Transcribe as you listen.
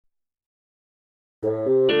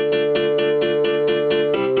Hello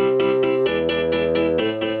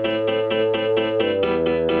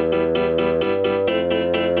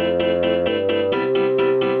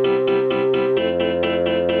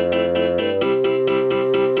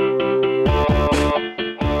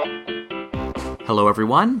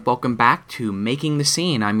everyone, welcome back to Making the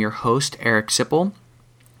Scene. I'm your host, Eric Sipple.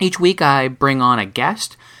 Each week I bring on a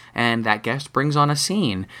guest, and that guest brings on a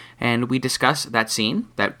scene, and we discuss that scene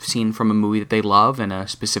from a movie that they love and a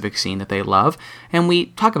specific scene that they love, and we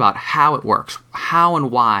talk about how it works, how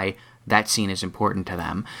and why that scene is important to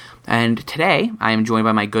them. And today I am joined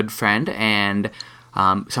by my good friend and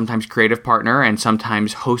sometimes creative partner and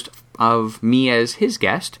sometimes host of me as his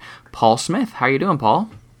guest, Paul Smith. How are you doing, Paul?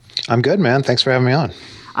 I'm good, man. Thanks for having me on.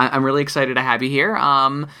 I'm really excited to have you here.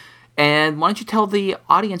 And why don't you tell the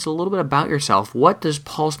audience a little bit about yourself? What does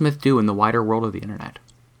Paul Smith do in the wider world of the internet?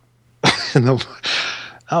 in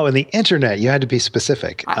the internet, you had to be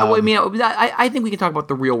specific. I think we can talk about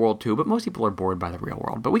the real world too, but most people are bored by the real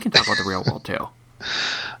world. But we can talk about the real world too.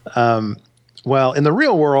 Well, in the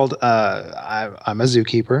real world, I'm a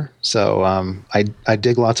zookeeper, so I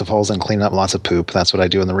dig lots of holes and clean up lots of poop. That's what I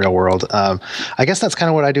do in the real world. I guess that's kind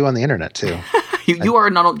of what I do on the internet too. You are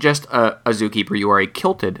not just a zookeeper; you are a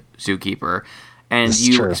kilted zookeeper, and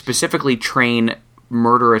you true. Specifically train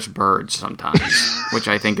murderous birds sometimes, which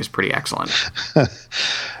I think is pretty excellent.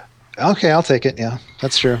 Okay, I'll take it. Yeah,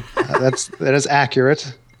 that's true. That is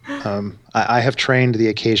accurate. I have trained the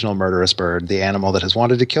occasional murderous bird, the animal that has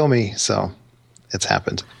wanted to kill me. So. It's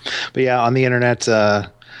happened. But yeah, on the internet, I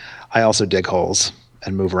also dig holes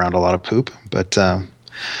and move around a lot of poop. But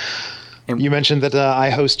you mentioned that I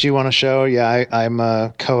host you on a show. Yeah, I'm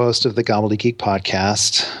a co-host of the Gobbledygook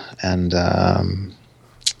podcast. And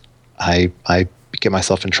I get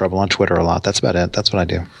myself in trouble on Twitter a lot. That's about it. That's what I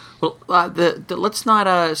do. Well, let's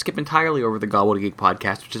not skip entirely over the Gobbledygook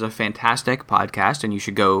podcast, which is a fantastic podcast, and you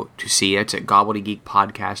should go to see it. It's at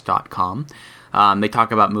gobbledygookpodcast.com. They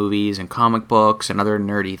talk about movies and comic books and other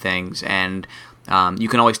nerdy things, and you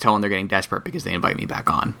can always tell when they're getting desperate because they invite me back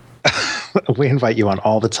on. We invite you on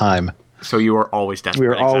all the time. So you are always desperate.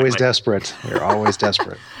 We are always desperate. We are always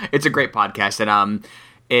desperate. It's a great podcast, and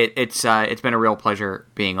it's been a real pleasure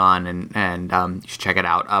being on, and you should check it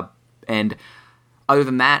out. And other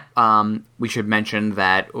than that, we should mention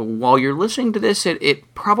that while you're listening to this,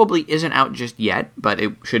 it probably isn't out just yet, but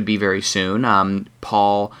it should be very soon.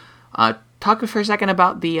 Paul, talk for a second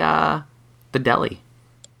about the deli.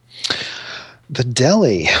 The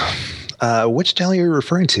deli. Which deli are you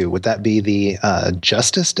referring to? Would that be the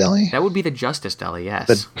Justice Deli? That would be the Justice Deli,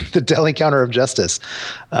 yes. The deli counter of justice.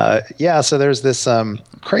 So there's this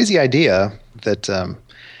crazy idea that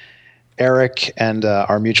Eric and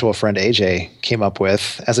our mutual friend AJ came up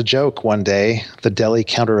with as a joke one day, the deli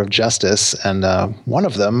counter of justice. And one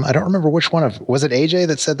of them, I don't remember which one was it AJ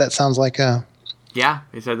that said that sounds like a... Yeah,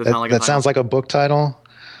 he said that sounds like a book title,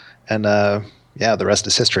 and the rest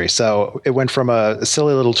is history. So it went from a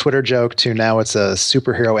silly little Twitter joke to now it's a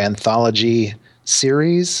superhero anthology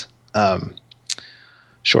series,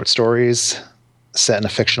 short stories set in a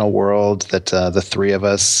fictional world that the three of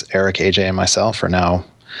us, Eric, AJ, and myself, are now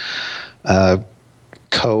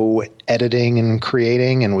co-editing and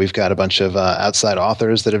creating, and we've got a bunch of outside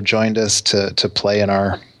authors that have joined us to play in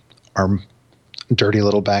our dirty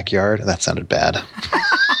little backyard. That sounded bad.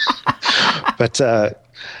 But so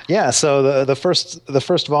the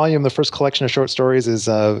first volume, the first collection of short stories is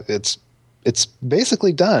it's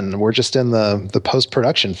basically done. We're just in the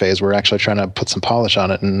post-production phase. We're actually trying to put some polish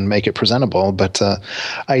on it and make it presentable. But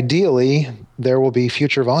ideally, there will be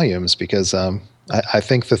future volumes because I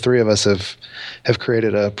think the three of us have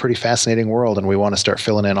created a pretty fascinating world, and we want to start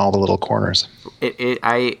filling in all the little corners.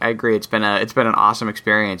 I agree. It's been an awesome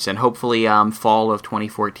experience, and hopefully, fall of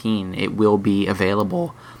 2014, it will be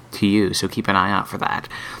available to you. So keep an eye out for that.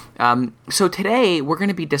 So today we're going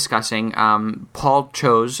to be discussing. Paul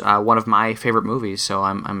chose one of my favorite movies, so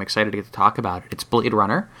I'm excited to get to talk about it. It's Blade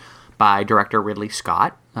Runner by director Ridley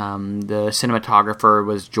Scott. The cinematographer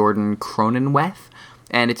was Jordan Cronenweth.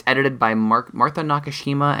 And it's edited by Martha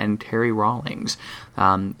Nakashima and Terry Rawlings.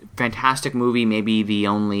 Fantastic movie, maybe the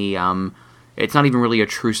only... it's not even really a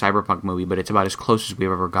true cyberpunk movie, but it's about as close as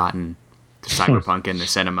we've ever gotten to cyberpunk in the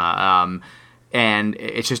cinema. And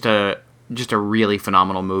it's just a really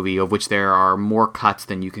phenomenal movie, of which there are more cuts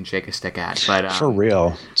than you can shake a stick at. But for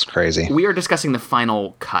real, it's crazy. We are discussing the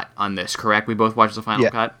final cut on this, correct? We both watched the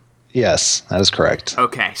final cut? Yes, that is correct.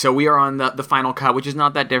 Okay, so we are on the final cut, which is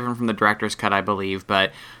not that different from the director's cut, I believe.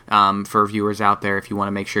 But for viewers out there, if you want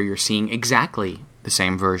to make sure you're seeing exactly the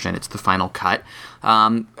same version, it's the final cut.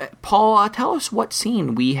 Paul, tell us what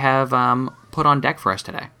scene we have put on deck for us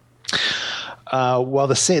today? Well,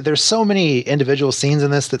 there's so many individual scenes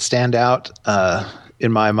in this that stand out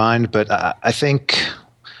in my mind, but I think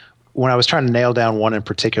when I was trying to nail down one in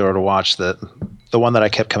particular to watch, the one that I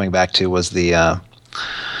kept coming back to was the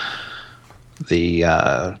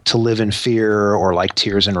To Live in Fear, or like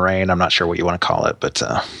Tears in Rain. I'm not sure what you want to call it, but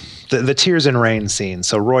the Tears in Rain scene.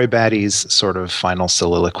 So Roy Batty's sort of final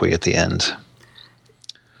soliloquy at the end.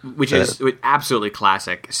 Which is absolutely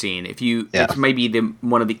classic scene. It's maybe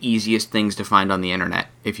one of the easiest things to find on the internet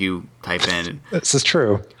if you type in. This is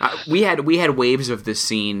true. We had waves of this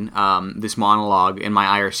scene, this monologue in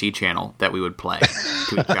my IRC channel that we would play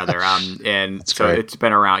to each other, and that's so great. It's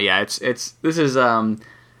been around. Yeah, this is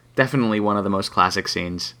definitely one of the most classic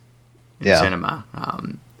scenes in cinema,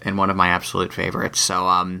 and one of my absolute favorites. So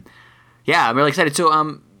I'm really excited.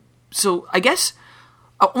 So I guess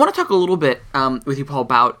I want to talk a little bit with you, Paul,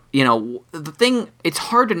 about, the thing. It's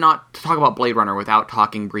hard to not talk about Blade Runner without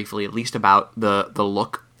talking briefly, at least about the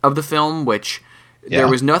look of the film, which there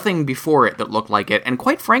was nothing before it that looked like it. And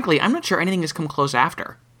quite frankly, I'm not sure anything has come close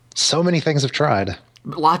after. So many things have tried.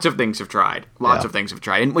 Lots of things have tried.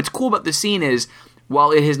 And what's cool about this scene is,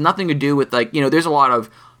 while it has nothing to do with, there's a lot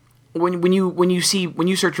of, when you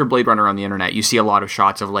search for Blade Runner on the internet, you see a lot of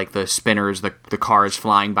shots of the spinners, the cars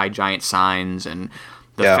flying by giant signs, and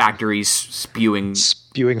the factories spewing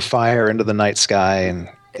fire into the night sky, and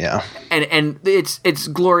it's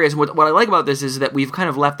glorious. What I like about this is that we've kind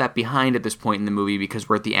of left that behind at this point in the movie, because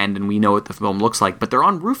we're at the end and we know what the film looks like. But they're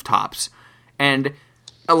on rooftops, and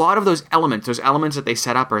a lot of those elements that they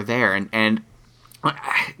set up are there. And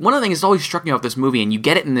one of the things that's always struck me about this movie, and you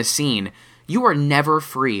get it in this scene, you are never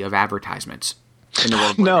free of advertisements in the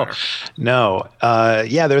world of Blade Runner. No.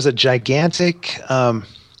 There's a gigantic,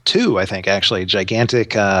 two, I think, actually,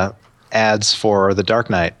 gigantic ads for The Dark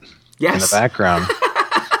Knight in the background.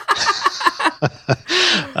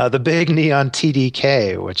 The big neon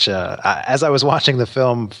TDK, which as I was watching the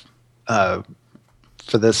film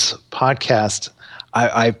for this podcast,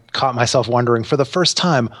 I caught myself wondering for the first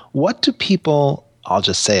time, what do people, I'll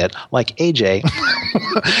just say it, like AJ,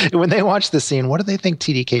 when they watch this scene, what do they think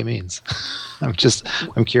TDK means? I'm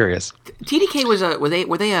curious. TDK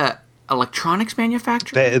were they a electronics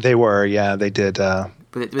manufacturer? They were, yeah, they did.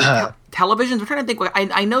 Televisions? I'm trying to think.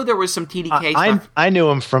 I know there was some TDK stuff. I knew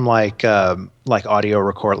them from like audio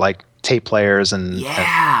record, like tape players and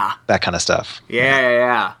that kind of stuff.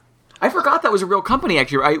 Yeah. I forgot that was a real company.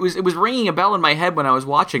 Actually, it was ringing a bell in my head when I was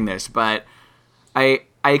watching this, but I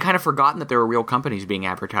kind of forgotten that there were real companies being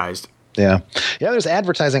advertised. Yeah. There's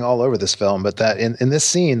advertising all over this film, but that in this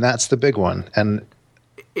scene, that's the big one, and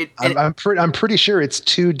I'm pretty sure it's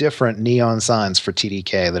two different neon signs for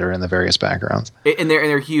TDK that are in the various backgrounds. And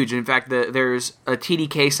they're huge. In fact, there's a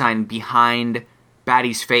TDK sign behind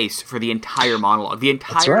Batty's face for the entire monologue. The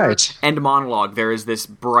entire end monologue, there is this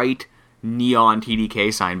bright neon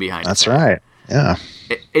TDK sign behind. That's right. Yeah.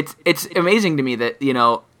 It's amazing to me that,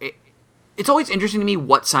 it's always interesting to me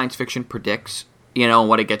what science fiction predicts, and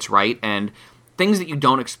what it gets right, and things that you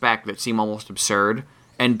don't expect that seem almost absurd.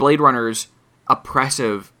 And Blade Runner's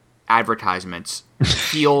oppressive advertisements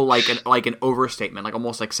feel like an overstatement, like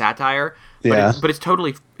almost like satire. But it's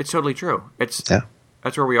totally true.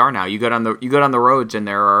 That's where we are now. You go down the roads, and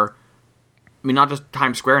there are, not just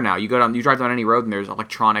Times Square now. You drive down any road, and there's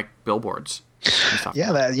electronic billboards.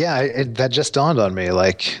 That just dawned on me.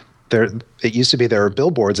 Like it used to be there were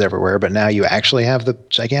billboards everywhere, but now you actually have the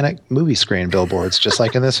gigantic movie screen billboards, just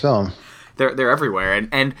like in this film. They're everywhere,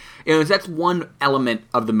 and that's one element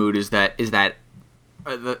of the mood is that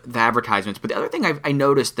the advertisements. But the other thing I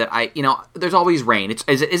noticed that there's always rain.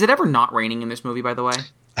 Is it ever not raining in this movie? By the way,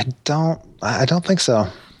 I don't think so.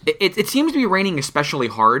 It seems to be raining especially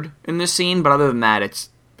hard in this scene, but other than that,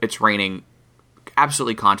 it's raining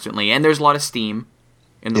absolutely constantly, and there's a lot of steam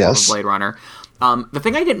in the world of Blade Runner. The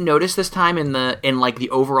thing I didn't notice this time in the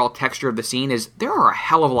overall texture of the scene is there are a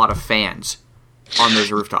hell of a lot of fans on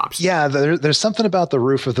those rooftops. Yeah, there's something about the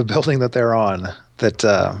roof of the building that they're on that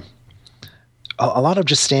a lot of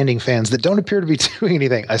just standing fans that don't appear to be doing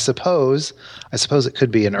anything. I suppose it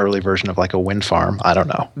could be an early version of like a wind farm. I don't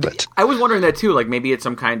know, but I was wondering that too. Like maybe it's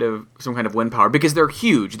some kind of wind power, because they're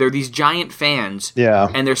huge. They're these giant fans,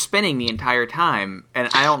 and they're spinning the entire time. And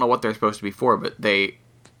I don't know what they're supposed to be for, but they're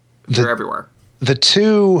everywhere. The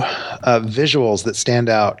two visuals that stand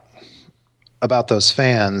out about those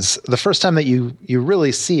fans, the first time that you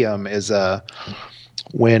really see them is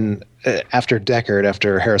when after Deckard,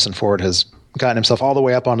 after Harrison Ford has gotten himself all the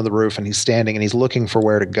way up onto the roof, and he's standing and he's looking for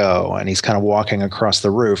where to go, and he's kind of walking across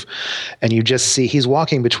the roof, and you just see he's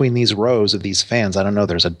walking between these rows of these fans. I don't know,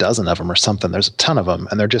 there's a dozen of them or something. There's a ton of them,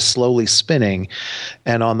 and they're just slowly spinning.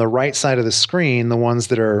 And on the right side of the screen, the ones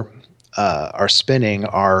that are spinning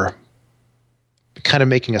are kind of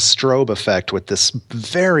making a strobe effect with this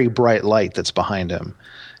very bright light that's behind him,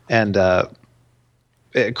 and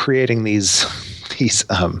creating these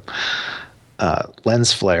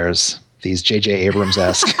lens flares, these J.J.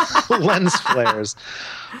 Abrams-esque lens flares.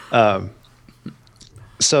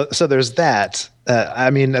 So there's that.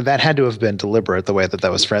 I mean, that had to have been deliberate, the way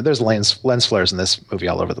that was framed. There's lens flares in this movie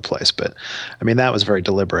all over the place, but I mean, that was very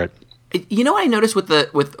deliberate. You know what I noticed with the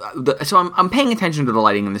so I'm paying attention to the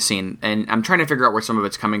lighting in the scene, and I'm trying to figure out where some of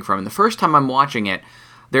it's coming from. And the first time I'm watching it,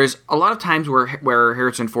 there's a lot of times where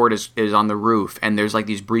Harrison Ford is on the roof, and there's like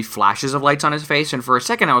these brief flashes of lights on his face, and for a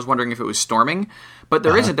second I was wondering if it was storming, but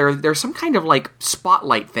there isn't. There's some kind of like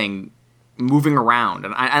spotlight thing moving around,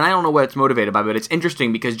 and I don't know what it's motivated by, but it's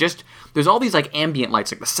interesting because just there's all these like ambient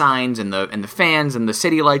lights, like the signs and the fans and the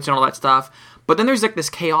city lights and all that stuff, but then there's like this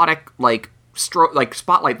chaotic like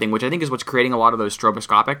spotlight thing, which I think is what's creating a lot of those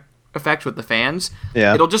stroboscopic effects with the fans.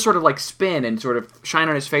 Yeah, it'll just sort of like spin and sort of shine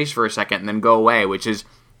on his face for a second and then go away, which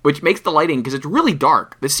makes the lighting, because it's really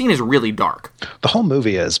dark. The scene is really dark. The whole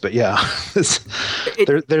movie is, but yeah,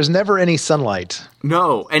 there's never any sunlight.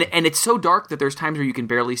 No, and it's so dark that there's times where you can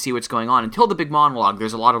barely see what's going on until the big monologue.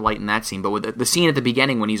 There's a lot of light in that scene, but with the scene at the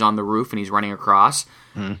beginning when he's on the roof and he's running across,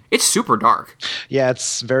 it's super dark. Yeah,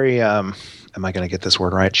 it's very. Am I going to get this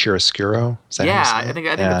word right? Chiaroscuro? I think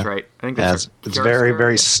that's right. I think that's right. It's very,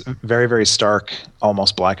 very, very, very stark,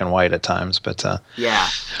 almost black and white at times. But yeah.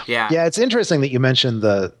 It's interesting that you mentioned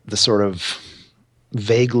the sort of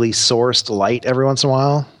vaguely sourced light every once in a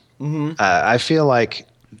while. Mm-hmm. I feel like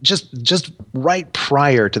just right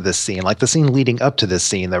prior to this scene, like the scene leading up to this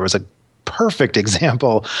scene, there was a perfect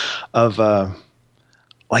example of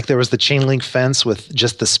like there was the chain link fence with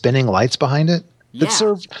just the spinning lights behind it. Yeah.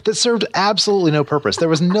 That served absolutely no purpose. There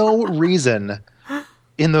was no reason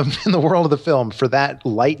in the world of the film for that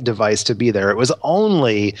light device to be there. It was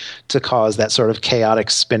only to cause that sort of chaotic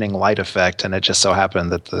spinning light effect, and it just so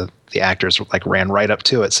happened that the actors like ran right up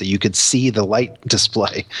to it so you could see the light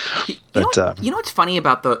display. But you know what's funny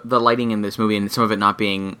about the lighting in this movie, and some of it not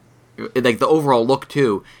being like the overall look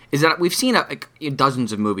too, is that we've seen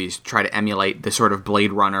dozens of movies try to emulate the sort of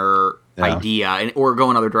Blade Runner idea or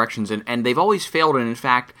go in other directions, and they've always failed. And in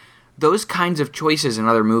fact, those kinds of choices in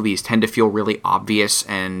other movies tend to feel really obvious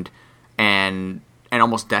and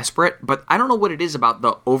almost desperate. But I don't know what it is about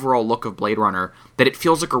the overall look of Blade Runner that it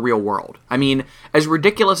feels like a real world. I mean, as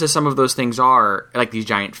ridiculous as some of those things are, like these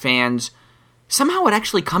giant fans, somehow it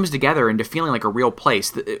actually comes together into feeling like a real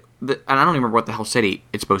place. And I don't even remember what the hell city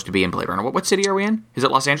it's supposed to be in Blade Runner. What city are we in? Is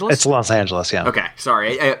it Los Angeles? It's Los Angeles, yeah. Okay,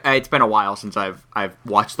 sorry. It's been a while since I've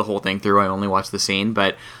watched the whole thing through. I only watched the scene.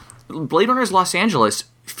 But Blade Runner's Los Angeles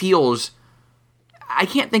feels... I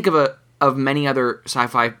can't think of many other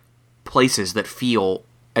sci-fi places that feel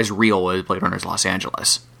as real as Blade Runner's Los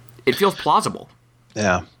Angeles. It feels plausible.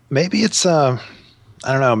 Yeah. Maybe it's... I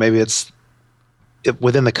don't know. Maybe it's...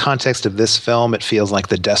 within the context of this film, it feels like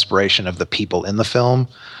the desperation of the people in the film,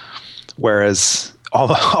 whereas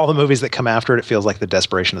all the movies that come after it feels like the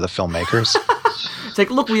desperation of the filmmakers. It's like,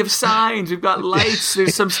 look, we have signs, we've got lights,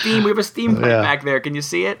 there's some steam, we have a steam pipe back there. Can you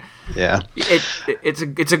see it? Yeah,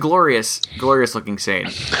 it's a glorious looking scene.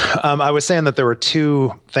 I was saying that there were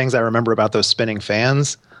two things I remember about those spinning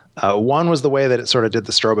fans. One was the way that it sort of did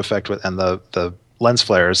the strobe effect and the lens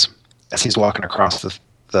flares as he's walking across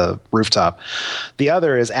the rooftop. The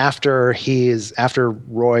other is after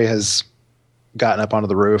Roy has gotten up onto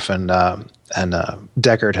the roof and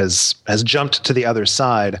Deckard has jumped to the other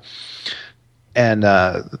side, and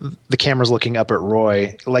the camera's looking up at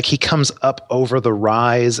Roy, like he comes up over the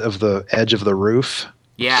rise of the edge of the roof.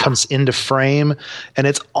 Yeah, comes into frame, and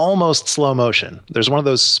it's almost slow motion. There's one of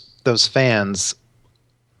those fans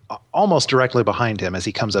almost directly behind him as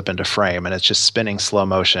he comes up into frame, and it's just spinning slow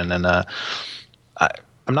motion. And I'm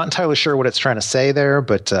not entirely sure what it's trying to say there,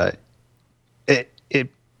 but it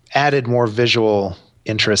added more visual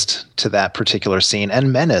interest to that particular scene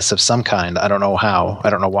and menace of some kind. I don't know how, I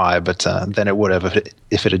don't know why, but than it would have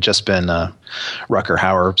if it had just been Rutger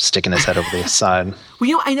Hauer sticking his head over the side.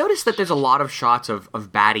 Well, I noticed that there's a lot of shots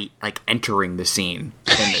of Batty like entering the scene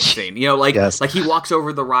in this scene. Like he walks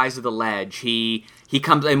over the rise of the ledge. He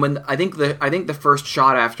comes, and when I think the first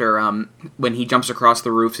shot after when he jumps across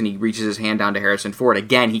the roofs and he reaches his hand down to Harrison Ford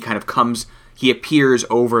again, he appears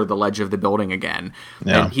over the ledge of the building again.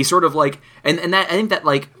 Yeah. And he's sort of like, and that I think that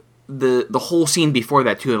like the whole scene before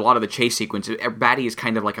that too, a lot of the chase sequence, Batty is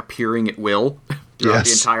kind of like appearing at will throughout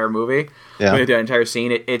the entire movie, the entire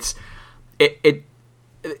scene.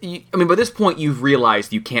 I mean, by this point, you've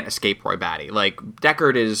realized you can't escape Roy Batty. Like,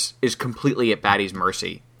 Deckard is completely at Batty's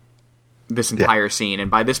mercy this entire scene, and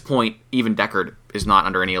by this point, even Deckard is not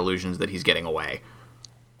under any illusions that he's getting away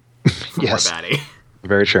from Roy Batty.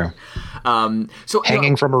 Very true. So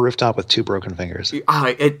hanging from a rooftop with 2 broken fingers.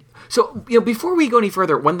 So, before we go any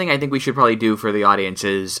further, one thing I think we should probably do for the audience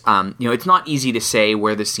is, it's not easy to say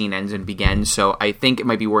where the scene ends and begins, so I think it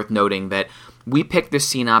might be worth noting that we picked this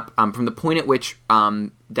scene up from the point at which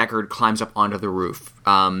Deckard climbs up onto the roof.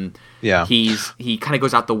 He kind of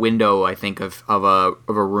goes out the window, I think, of a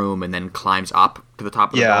room and then climbs up to the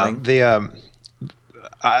top of the building.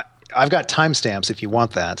 I've got timestamps if you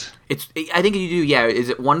want that. I think you do. Yeah, is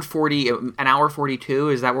it 1:40, an hour 42?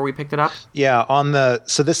 Is that where we picked it up? Yeah,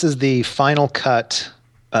 so this is the final cut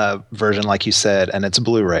version, like you said, and it's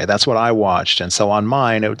Blu-ray. That's what I watched, and so on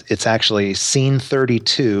mine, it's actually Scene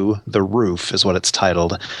 32, The Roof is what it's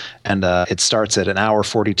titled, and it starts at an hour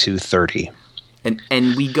 42:30.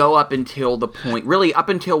 And we go up until the point, really up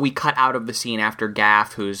until we cut out of the scene after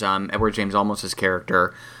Gaff, who's Edward James Olmos'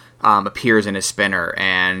 character, appears in his spinner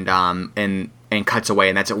and cuts away,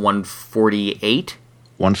 and that's at 1:48.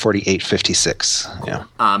 1:48:56.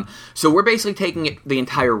 Yeah. So we're basically taking the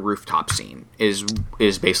entire rooftop scene is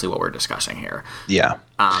basically what we're discussing here. Yeah.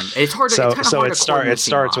 It's hard. It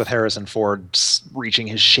starts with Harrison Ford reaching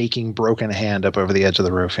his shaking, broken hand up over the edge of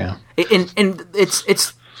the roof. Yeah. And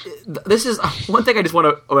this is one thing I just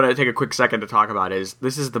want to take a quick second to talk about is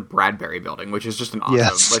this is the Bradbury Building, which is just an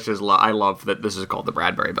awesome. I love that this is called the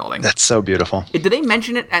Bradbury Building. That's so beautiful. Did they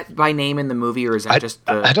mention it by name in the movie, or is that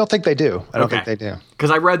I don't think they do. I don't think they do. Because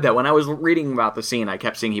I read that when I was reading about the scene, I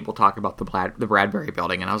kept seeing people talk about the Bradbury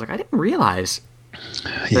Building, and I was like, I didn't realize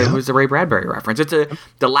it was a Ray Bradbury reference. It's a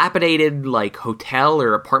dilapidated like hotel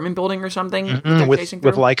or apartment building or something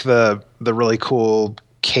with like the really cool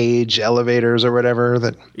cage elevators or whatever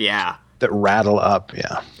that rattle up.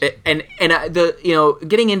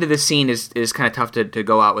 Getting into this scene is kind of tough to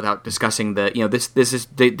go out without discussing this is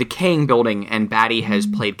the decaying building, and Batty has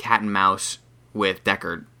played cat and mouse with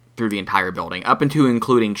Deckard through the entire building, up into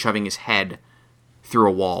including shoving his head through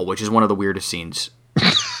a wall, which is one of the weirdest scenes.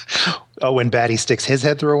 Oh, when Batty sticks his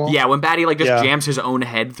head through a wall? Yeah, when Batty jams his own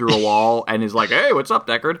head through a wall and is like, "Hey, what's up,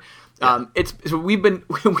 Deckard?"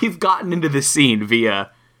 We've gotten into this scene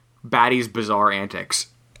via Batty's bizarre antics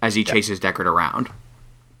as he chases Deckard around.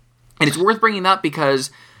 And it's worth bringing up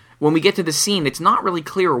because when we get to the scene, it's not really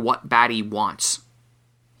clear what Batty wants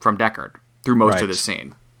from Deckard through most of the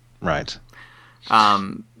scene. Right.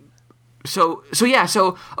 So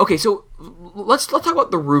let's talk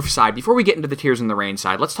about the roof side before we get into the Tears in the Rain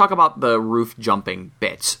side. Let's talk about the roof jumping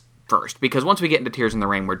bits first, because once we get into Tears in the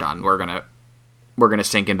Rain, we're done. We're gonna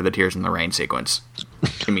sink into the Tears in the Rain sequence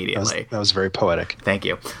immediately. that was very poetic. Thank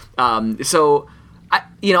you. The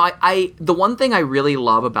one thing I really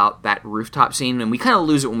love about that rooftop scene, and we kind of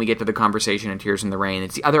lose it when we get to the conversation in Tears in the Rain,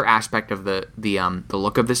 it's the other aspect of the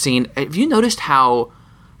look of the scene. Have you noticed how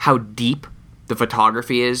deep the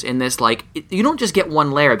photography is in this? Like, you don't just get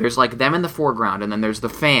one layer. There's like them in the foreground, and then there's the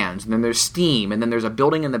fans, and then there's steam, and then there's a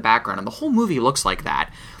building in the background, and the whole movie looks like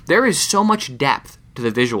that. There is so much depth to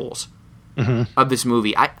the visuals of this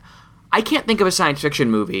movie. I can't think of a science fiction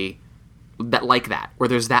movie that where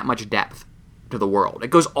there's that much depth to the world. It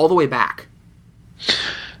goes all the way back.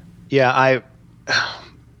 Yeah,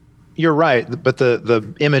 you're right, but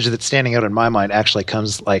the image that's standing out in my mind actually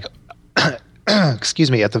comes like excuse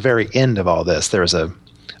me, at the very end of all this. There's a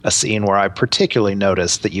scene where I particularly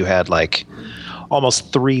noticed that you had like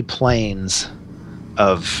almost 3 planes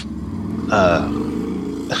of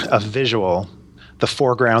visual. The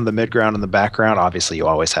foreground, the midground, and the background. Obviously, you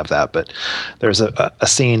always have that, but there's a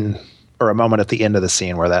scene or a moment at the end of the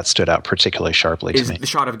scene where that stood out particularly sharply to me. Is the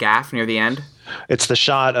shot of Gaff near the end? It's the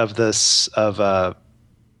shot of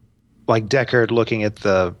like Deckard looking at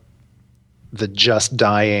the just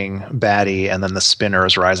dying Batty, and then the spinner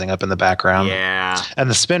is rising up in the background. Yeah,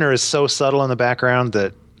 and the spinner is so subtle in the background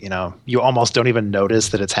that you almost don't even notice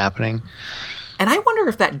that it's happening. And I wonder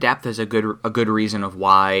if that depth is a good reason of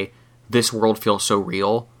why this world feels so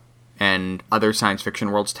real, and other science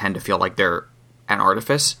fiction worlds tend to feel like they're an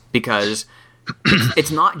artifice, because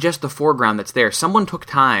it's not just the foreground that's there. Someone took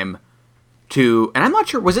time to, and I'm not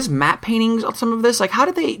sure, was this matte paintings on some of this? Like, how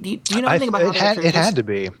did they? Do you know anything about how it had to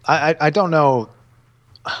be. I don't know.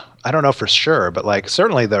 I don't know for sure, but like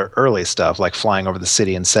certainly the early stuff, like flying over the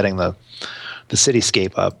city and setting the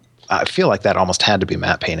cityscape up, I feel like that almost had to be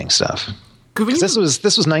matte painting stuff. Because this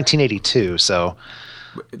was 1982, so.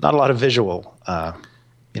 Not a lot of visual,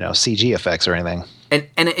 CG effects or anything. And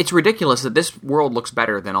it's ridiculous that this world looks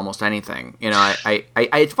better than almost anything.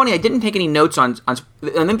 It's funny. I didn't take any notes on. I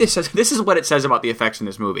think this is what it says about the effects in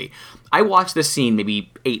this movie. I watched this scene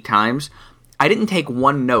maybe 8 times. I didn't take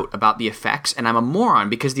one note about the effects, and I'm a moron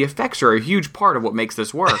because the effects are a huge part of what makes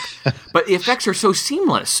this work. But the effects are so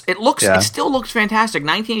seamless. It still looks fantastic.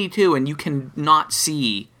 1982, and you cannot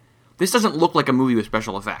see. This doesn't look like a movie with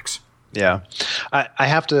special effects. Yeah, I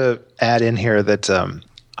have to add in here that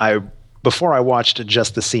before I watched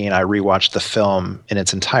just the scene, I rewatched the film in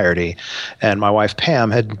its entirety, and my wife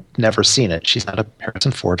Pam had never seen it. She's not a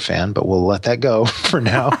Harrison Ford fan, but we'll let that go for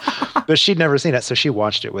now. But she'd never seen it, so she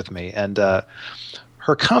watched it with me, and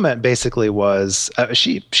her comment basically was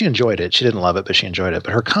she enjoyed it. She didn't love it, but she enjoyed it.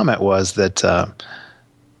 But her comment was that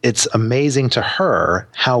it's amazing to her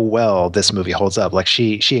how well this movie holds up. Like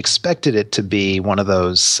she expected it to be one of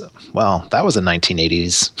those, well, that was a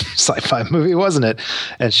 1980s sci-fi movie, wasn't it?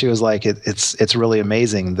 And she was like, it's really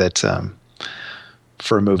amazing that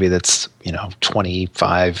for a movie that's,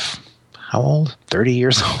 25, how old? 30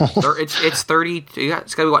 years old? It's 30,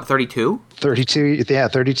 it's got to be what, 32? 32, yeah,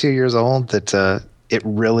 32 years old, that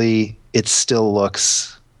it still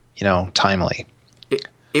looks, timely.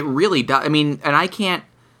 It really does. I mean, and I can't,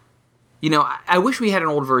 I wish we had an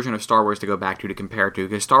old version of Star Wars to go back to compare it to,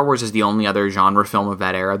 because Star Wars is the only other genre film of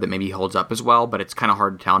that era that maybe holds up as well, but it's kind of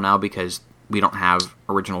hard to tell now because we don't have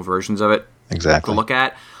original versions of it exactly to look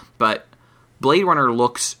at. But Blade Runner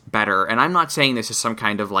looks better, and I'm not saying this as some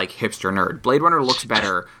kind of like hipster nerd. Blade Runner looks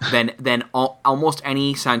better than almost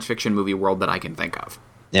any science fiction movie world that I can think of.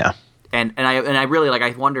 Yeah. And I really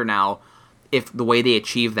I wonder now if the way they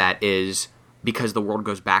achieve that is because the world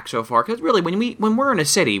goes back so far. Because really, when we're in a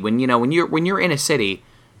city, when you're in a city,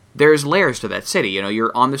 there's layers to that city.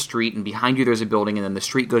 You're on the street, and behind you there's a building, and then the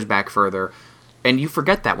street goes back further, and you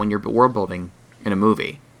forget that when you're world building in a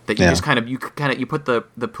movie, that you just you put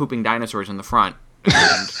the pooping dinosaurs in the front,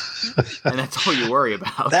 and that's all you worry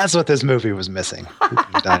about. That's what this movie was missing: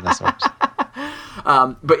 pooping dinosaurs.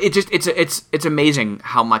 But it's amazing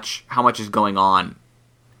how much is going on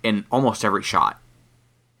in almost every shot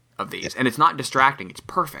of these, and it's not distracting. It's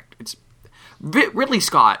perfect. It's Ridley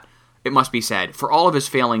Scott, it must be said, for all of his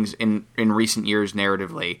failings in recent years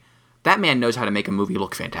narratively, that man knows how to make a movie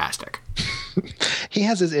look fantastic. He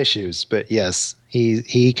has his issues, but yes,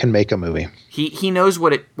 he can make a movie. He knows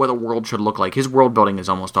what a world should look like. His world building is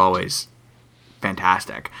almost always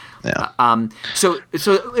fantastic. Yeah. So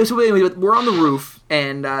anyway, we're on the roof,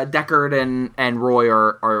 and Deckard and Roy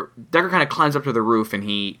are Deckard kind of climbs up to the roof, and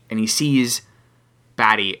he sees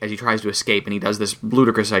Batty as he tries to escape, and he does this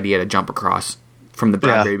ludicrous idea to jump across from the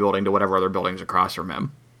Bradbury building to whatever other buildings across from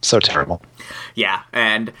him. So terrible. Yeah,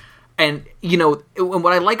 and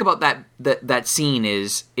what I like about that scene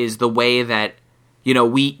is the way that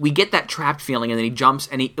we get that trapped feeling, and then he jumps,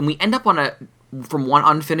 and we end up from one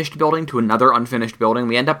unfinished building to another unfinished building.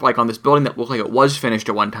 We end up on this building that looked like it was finished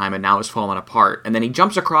at one time and now is fallen apart. And then he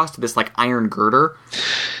jumps across to this iron girder.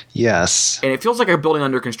 Yes. And it feels like a building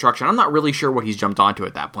under construction. I'm not really sure what he's jumped onto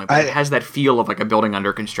at that point, but it has that feel of a building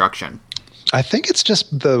under construction. I think it's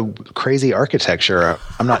just the crazy architecture.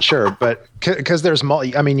 I'm not sure, but because there's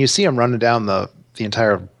you see him running down the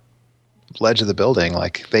entire ledge of the building.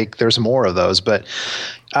 There's more of those, but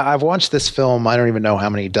I've watched this film, I don't even know how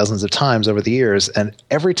many dozens of times over the years, and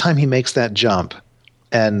every time he makes that jump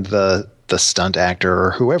and the stunt actor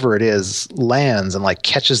or whoever it is lands and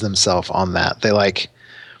catches themselves on that,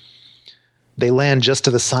 they land just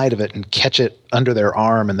to the side of it and catch it under their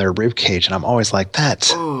arm and their rib cage, and I'm always like, that.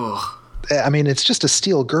 Ugh. I mean, it's just a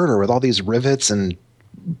steel girder with all these rivets and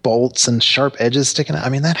bolts and sharp edges sticking out. I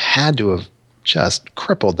mean, that had to have just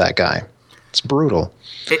crippled that guy. It's brutal.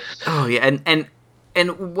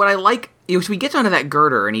 And what I like is we get onto that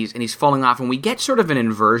girder, and he's falling off, and we get sort of an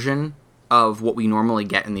inversion of what we normally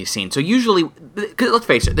get in these scenes. So usually, cause let's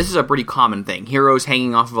face it, this is a pretty common thing. Heroes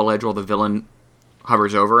hanging off of a ledge while the villain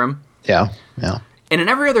hovers over him. Yeah. And in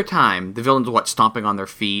every other time, the villain's stomping on their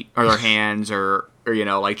feet or their hands or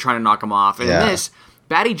trying to knock him off. And in this,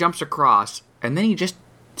 Batty jumps across, and then he just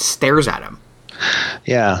stares at him.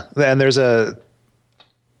 Yeah, and there's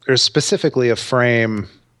specifically a frame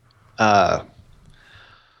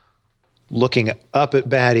looking up at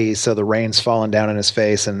Batty, so the rain's falling down in his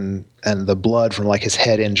face, and the blood from his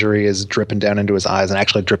head injury is dripping down into his eyes and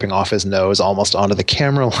actually dripping off his nose almost onto the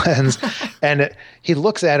camera lens. And he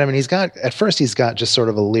looks at him, and he's got just sort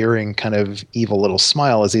of a leering kind of evil little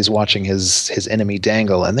smile as he's watching his enemy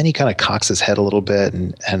dangle, and then he kind of cocks his head a little bit,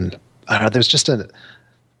 and I don't know, there's just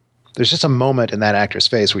a moment in that actor's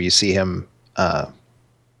face where you see him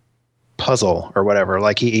puzzle or whatever.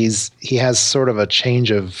 Like he has sort of a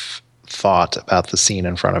change of thought about the scene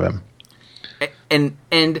in front of him.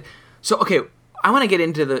 And so, okay, I want to get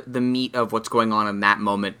into the meat of what's going on in that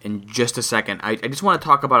moment in just a second. I just want to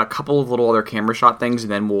talk about a couple of little other camera shot things,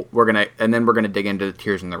 and then we're gonna dig into the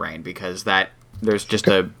Tears in the Rain, because there's just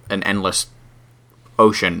an endless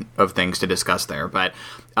ocean of things to discuss there. But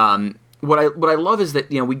what I love is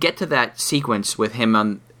that, we get to that sequence with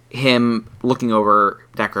him looking over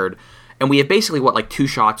Deckard. And we have basically, two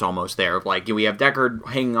shots almost there. We have Deckard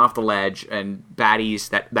hanging off the ledge and baddies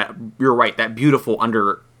that you're right, that beautiful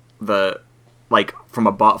under the,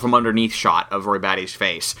 from underneath shot of Roy Batty's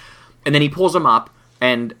face. And then he pulls him up,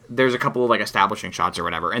 and there's a couple of, establishing shots or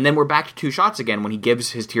whatever. And then we're back to 2 shots again when he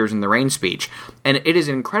gives his Tears in the Rain speech. And it is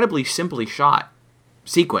an incredibly simply shot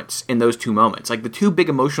sequence in those 2 moments. The 2 big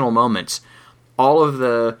emotional moments, all of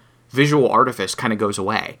the visual artifice kind of goes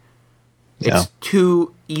away. Yeah. It's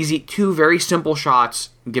 2 very simple shots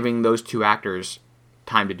giving those 2 actors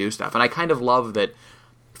time to do stuff. And I kind of love that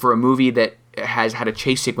for a movie that has had a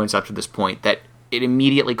chase sequence up to this point, that it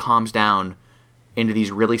immediately calms down into these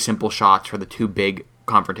really simple shots for the 2 big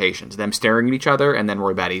confrontations. Them staring at each other, and then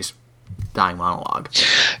Roy Batty's dying monologue.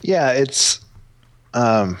 Yeah, it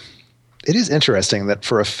is interesting that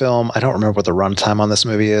for a film, I don't remember what the runtime on this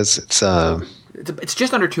movie is. It's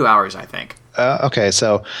just under 2 hours, I think. Okay,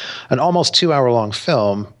 so an almost 2-hour-long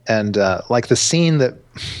film, and the scene that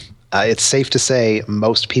it's safe to say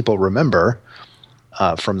most people remember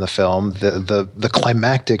from the film, the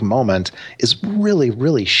climactic moment is really,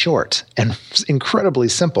 really short and incredibly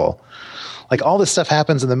simple. All this stuff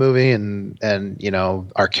happens in the movie, and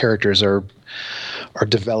our characters are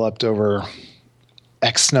developed over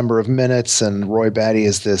X number of minutes, and Roy Batty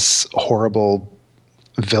is this horrible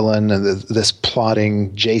villain and this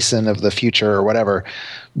plotting Jason of the future or whatever.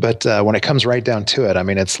 But when it comes right down to it,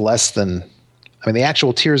 it's less than, the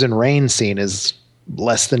actual Tears in Rain scene is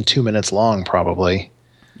less than 2 minutes long, probably.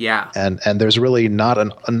 Yeah. And there's really not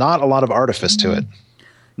a lot of artifice to it.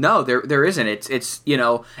 No, there isn't. It's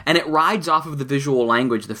and it rides off of the visual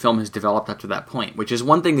language the film has developed up to that point, which is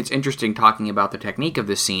one thing that's interesting talking about the technique of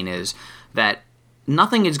this scene, is that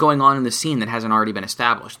nothing is going on in the scene that hasn't already been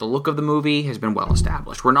established. The look of the movie has been well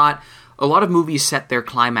established. A lot of movies set their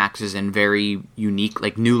climaxes in very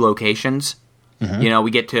unique, new locations. Mm-hmm.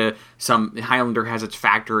 We get to Highlander has its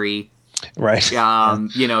factory. Right.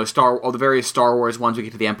 The various Star Wars ones, we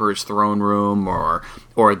get to the Emperor's throne room or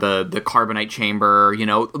the Carbonite chamber.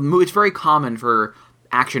 It's very common for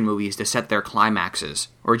action movies to set their climaxes,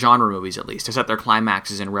 or genre movies at least, to set their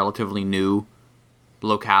climaxes in relatively new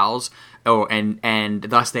locales. Oh, and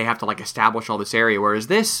thus they have to establish all this area. Whereas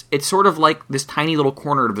it's sort of like this tiny little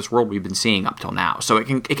corner of this world we've been seeing up till now. So it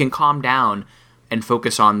can calm down and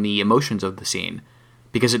focus on the emotions of the scene,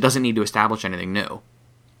 because it doesn't need to establish anything new.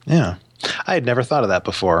 Yeah, I had never thought of that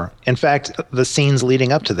before. In fact, the scenes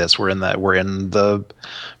leading up to this were in the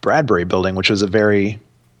Bradbury building, which was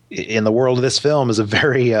in the world of this film is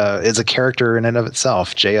a character in and of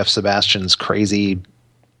itself. J.F. Sebastian's crazy,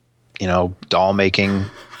 doll making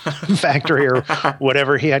factory or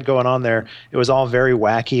whatever he had going on there. It was all very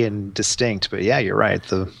wacky and distinct. But yeah, you're right.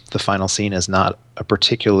 The final scene is not a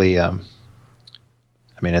particularly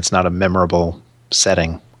it's not a memorable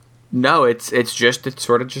setting. No, it's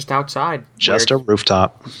sort of just outside. Just a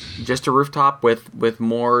rooftop. Just a rooftop with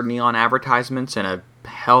more neon advertisements and a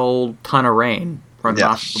hell ton of rain.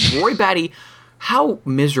 Yeah. Roy Batty, how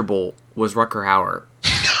miserable was Rutger Hauer?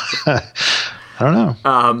 I don't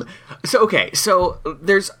know. So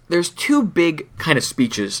there's 2 big kind of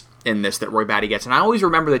speeches in this that Roy Batty gets, and I always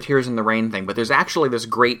remember the Tears in the Rain thing, but there's actually this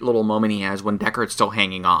great little moment he has when Deckard's still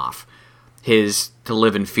hanging off his "To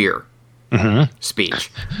Live in Fear"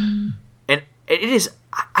 speech, and it is,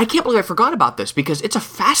 I can't believe I forgot about this, because it's a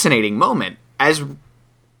fascinating moment as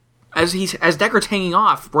Deckard's hanging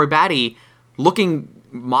off. Roy Batty, looking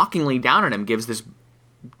mockingly down at him, gives this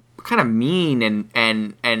kind of mean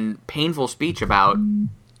and painful speech about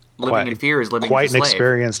living in fear is living as a slave. Quite an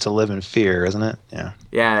experience to live in fear, isn't it? Yeah.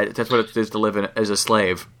 Yeah, that's what it is to live as a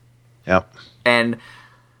slave. Yep. And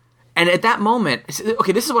at that moment,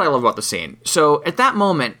 okay, this is what I love about the scene. So at that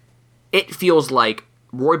moment, it feels like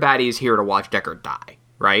Roy Batty is here to watch Deckard die,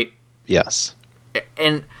 right? Yes.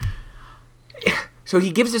 And so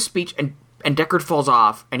he gives this speech, and Deckard falls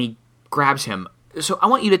off, and he grabs him. So I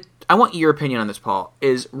want your opinion on this, Paul.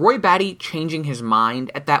 Is Roy Batty changing his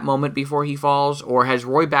mind at that moment before he falls, or has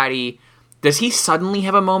Roy Batty, does he suddenly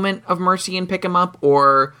have a moment of mercy and pick him up,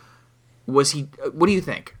 or was he? What do you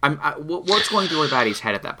think? What's going through Roy Batty's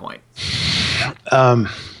head at that point?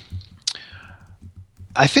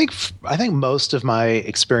 I think most of my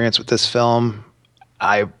experience with this film,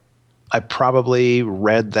 I probably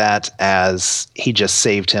read that as he just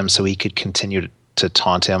saved him so he could continue to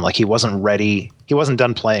taunt him. Like he wasn't ready. He wasn't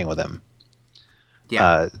done playing with him.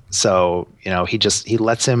 Yeah. So, he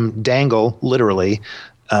lets him dangle literally,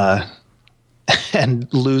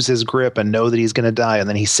 and lose his grip and know that he's going to die. And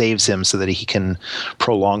then he saves him so that he can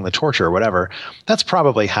prolong the torture or whatever. That's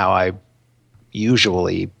probably how I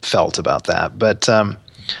usually felt about that. But, I'm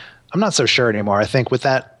not so sure anymore. I think with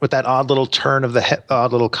that odd little turn of the head,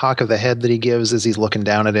 odd little cock of the head that he gives as he's looking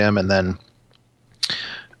down at him. And then,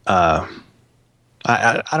 I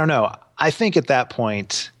don't know. I think at that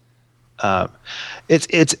point,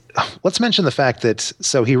 it's let's mention the fact that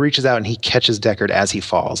so he reaches out and he catches Deckard as he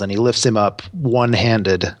falls and he lifts him up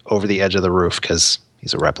one-handed over the edge of the roof because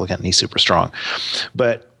he's a replicant and he's super strong.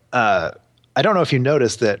 But I don't know if you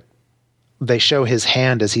noticed that they show his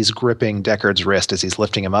hand as he's gripping Deckard's wrist as he's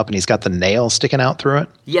lifting him up, and he's got the nail sticking out through it.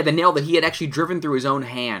 Yeah, the nail that he had actually driven through his own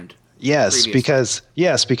hand. Yes, because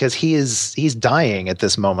he's dying at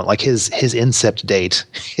this moment. Like his incept date,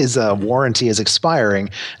 his warranty is expiring,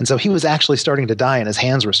 and so he was actually starting to die, and his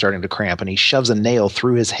hands were starting to cramp. And he shoves a nail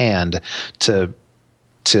through his hand to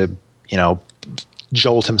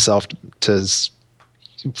jolt himself to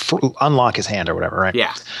unlock his hand or whatever, right?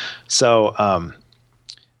 Yeah. So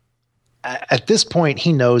at this point,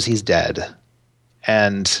 he knows he's dead,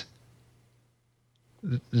 and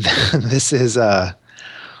this is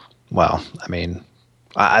well, I mean,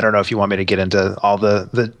 I don't know if you want me to get into all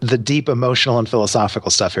the deep emotional and philosophical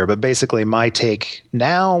stuff here, but basically my take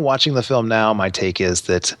now, watching the film now, my take is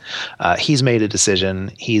that he's made a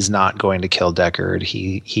decision. He's not going to kill Deckard.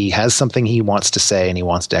 He has something he wants to say, and he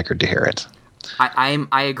wants Deckard to hear it. I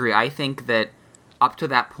agree. I think that up to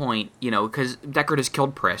that point, because Deckard has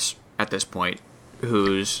killed Pris at this point,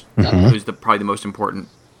 who's probably the most important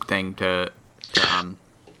thing to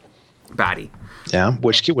Batty. Yeah,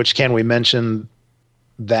 which can we mention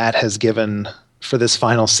that has given, for this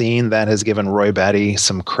final scene, that has given Roy Batty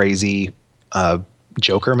some crazy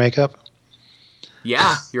Joker makeup.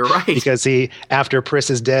 Yeah, you're right. Because after Pris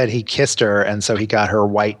is dead, he kissed her, and so he got her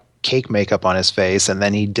white cake makeup on his face, and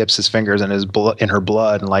then he dips his fingers in her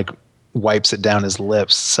blood and like wipes it down his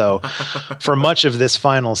lips. So for much of this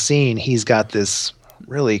final scene, he's got this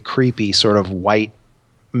really creepy sort of white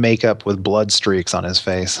makeup with blood streaks on his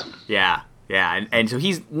face. Yeah. Yeah, and so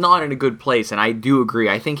he's not in a good place, and I do agree.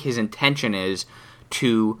 I think his intention is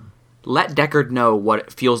to let Deckard know what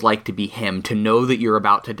it feels like to be him, to know that you're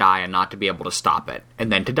about to die and not to be able to stop it,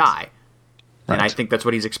 and then to die. Right. And I think that's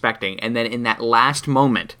what he's expecting. And then in that last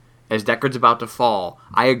moment, as Deckard's about to fall,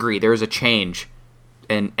 I agree, there's a change.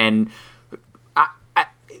 And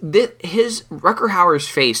his Rutger Hauer's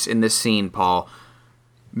face in this scene, Paul,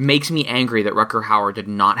 makes me angry that Rutger Hauer did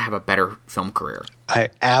not have a better film career. I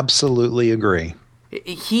absolutely agree.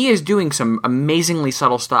 He is doing some amazingly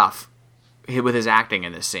subtle stuff with his acting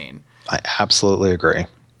in this scene. I absolutely agree.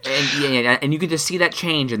 And you can just see that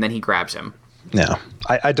change, and then he grabs him. Yeah.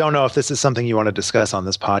 I don't know if this is something you want to discuss on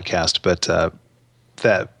this podcast, but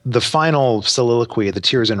that the final soliloquy, the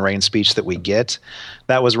Tears and Rain speech that we get,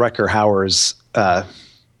 that was Rutger Hauer's,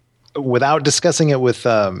 without discussing it with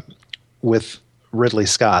Ridley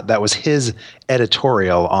Scott, that was his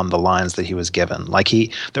editorial on the lines that he was given. Like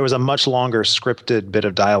there was a much longer scripted bit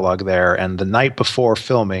of dialogue there, and the night before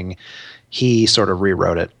filming, he sort of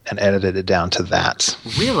rewrote it and edited it down to that.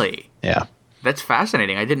 Really? Yeah. That's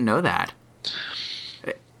fascinating. I didn't know that.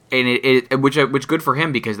 And which good for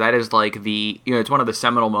him, because that is like it's one of the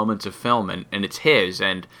seminal moments of film, and it's his,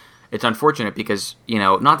 and it's unfortunate because,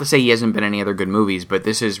 not to say he hasn't been in any other good movies, but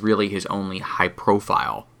this is really his only high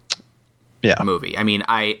profile movie. I mean,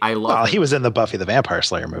 I love. Well, he was in the Buffy the Vampire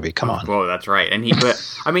Slayer movie. Come on. Whoa, that's right. And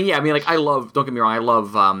I love. Don't get me wrong. I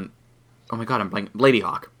love. Oh my god, I'm blanking.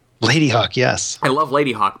 Ladyhawk. Ladyhawk, yes. I love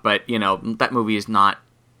Ladyhawk, but that movie is not.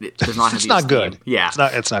 It does not have. It's not good. Yeah,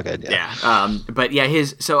 it's not good. Yeah. Yeah. But yeah,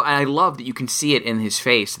 So I love that you can see it in his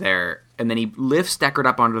face there, and then he lifts Deckard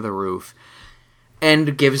up onto the roof,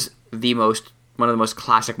 and gives one of the most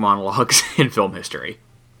classic monologues in film history.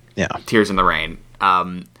 Yeah. Tears in the Rain.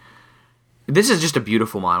 This is just a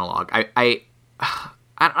beautiful monologue. I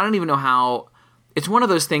don't even know how. It's one of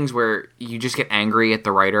those things where you just get angry at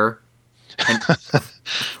the writer, and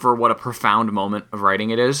for what a profound moment of writing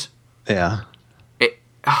it is. Yeah.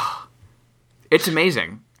 It's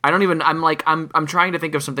amazing. I'm trying to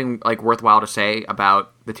think of something like worthwhile to say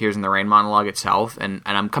about the Tears in the Rain monologue itself, and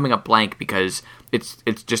I'm coming up blank because it's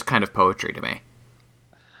just kind of poetry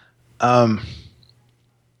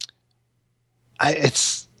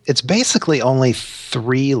it's basically only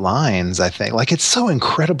 3 lines, I think. Like, it's so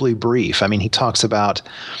incredibly brief. I mean, he talks about,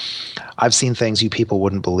 I've seen things you people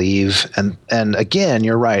wouldn't believe. And again,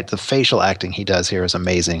 you're right. The facial acting he does here is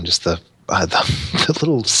amazing. Just the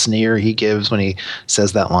little sneer he gives when he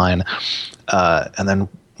says that line. And then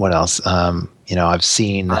what else? I've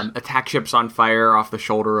seen attack ships on fire off the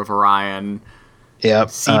shoulder of Orion. Yeah.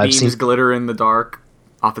 C-beams glitter in the dark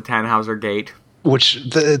off the Tannhauser Gate.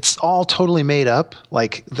 It's all totally made up.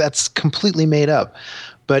 Like, that's completely made up.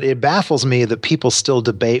 But it baffles me that people still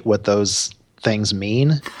debate what those things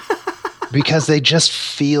mean because they just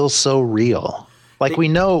feel so real. Like, we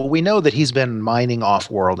know that he's been mining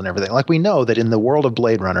off-world and everything. Like, we know that in the world of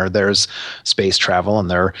Blade Runner, there's space travel and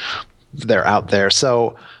they're out there.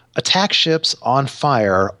 So attack ships on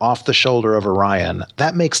fire off the shoulder of Orion,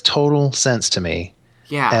 that makes total sense to me.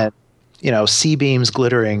 Yeah. And, C-beams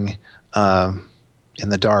glittering in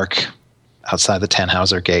the dark outside the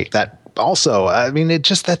Tannhauser Gate. That also, I mean,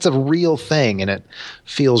 that's a real thing, and it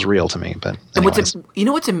feels real to me. But anyways.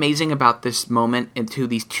 What's amazing about this moment into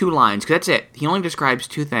these 2 lines? Because that's it. He only describes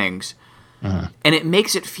 2 things, and it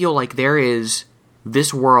makes it feel like there is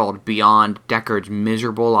this world beyond Deckard's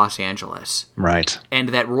miserable Los Angeles, right? And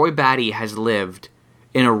that Roy Batty has lived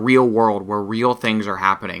in a real world where real things are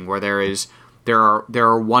happening, where there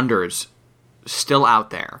are wonders still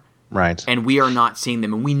out there. Right. And we are not seeing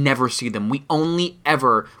them, and we never see them. We only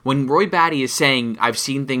ever, when Roy Batty is saying, I've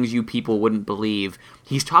seen things you people wouldn't believe,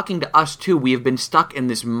 he's talking to us too. We have been stuck in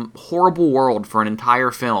this horrible world for an entire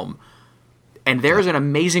film. And there's an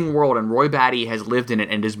amazing world, and Roy Batty has lived in it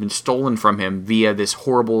and has been stolen from him via this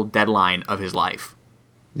horrible deadline of his life.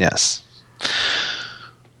 Yes.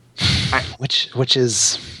 Which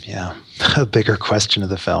is, a bigger question of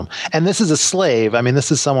the film. And this is a slave. I mean, this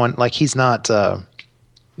is someone, like, he's not...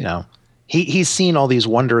 he's seen all these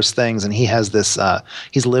wondrous things, and he has this.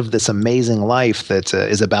 He's lived this amazing life that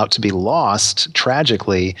is about to be lost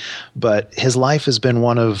tragically, but his life has been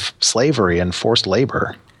one of slavery and forced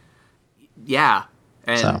labor. Yeah,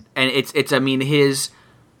 and it's. I mean, he's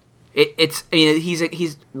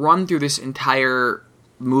run through this entire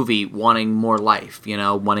movie wanting more life.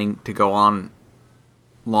 Wanting to go on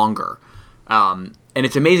longer, and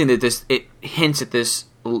it's amazing that it hints at this.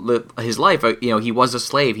 His life, he was a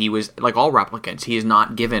slave. He was like all replicants. He's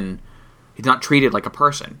not treated like a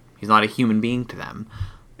person. He's not a human being to them.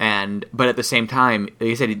 But at the same time,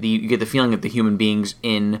 like I said, you get the feeling that the human beings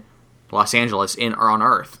in Los Angeles or on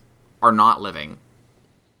Earth are not living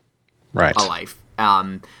a life.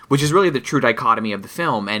 Which is really the true dichotomy of the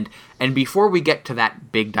film. And before we get to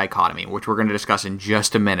that big dichotomy, which we're going to discuss in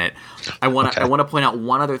just a minute, I want to point out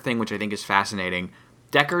one other thing which I think is fascinating.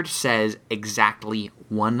 Deckard says exactly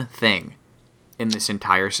one thing in this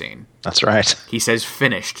entire scene. That's right. He says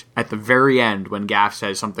finished at the very end when Gaff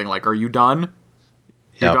says something like, are you done?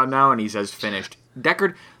 You're done now? And he says finished.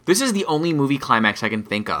 Deckard, this is the only movie climax I can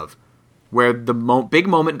think of where the big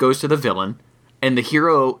moment goes to the villain and the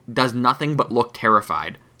hero does nothing but look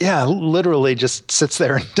terrified. Yeah, literally just sits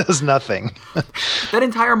there and does nothing. That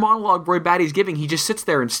entire monologue Roy Batty's giving, he just sits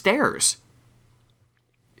there and stares.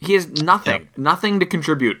 He has nothing to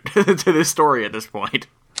contribute to this story at this point.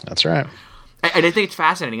 That's right. And I think it's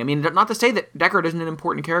fascinating. I mean, not to say that Deckard isn't an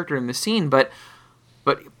important character in this scene, but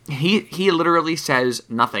he literally says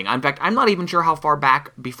nothing. In fact, I'm not even sure how far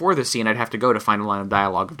back before this scene I'd have to go to find a line of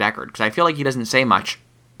dialogue of Deckard, because I feel like he doesn't say much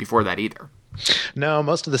before that either. No,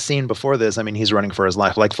 most of the scene before this, I mean, he's running for his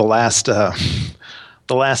life. Like the last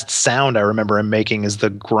sound I remember him making is the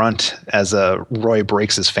grunt as Roy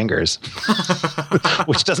breaks his fingers,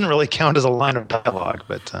 which doesn't really count as a line of dialogue.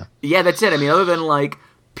 But yeah, that's it. I mean, other than like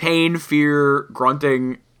pain, fear,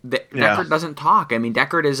 grunting, Deckard doesn't talk. I mean,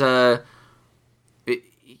 Deckard is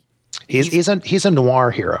he's a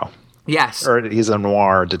noir hero. Yes. Or he's a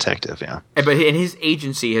noir detective, yeah. But his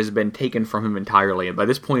agency has been taken from him entirely, and by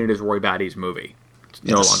this point it is Roy Batty's movie. It's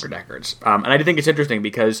no longer Deckard's. And I think it's interesting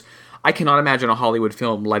because I cannot imagine a Hollywood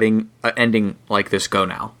film letting ending like this go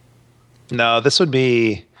now. No, this would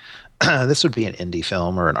be an indie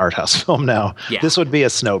film or an art house film now. Yeah. This would be a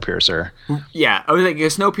Snowpiercer. Yeah, I was thinking a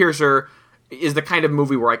Snowpiercer is the kind of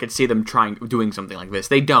movie where I could see them doing something like this.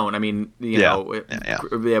 They don't. I mean,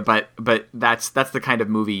 but that's the kind of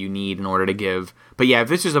movie you need in order to give. But yeah, if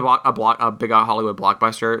this was a big Hollywood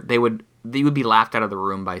blockbuster, they would be laughed out of the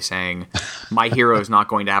room by saying, "My hero is not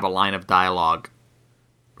going to have a line of dialogue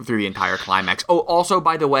through the entire climax." Oh, also,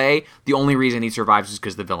 by the way, the only reason he survives is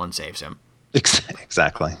because the villain saves him.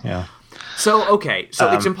 Exactly. Yeah. So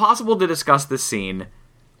it's impossible to discuss this scene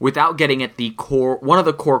without getting at the core, one of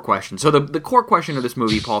the core questions. So the core question of this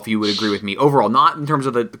movie, Paul, if you would agree with me, overall, not in terms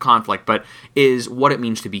of the conflict, but is what it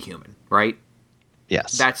means to be human, right?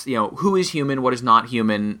 Yes. That's, who is human, what is not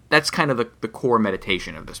human. That's kind of the core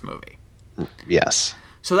meditation of this movie. Yes.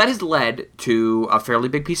 So that has led to a fairly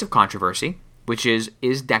big piece of controversy, which is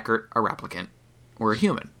Deckard a replicant or a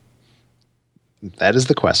human? That is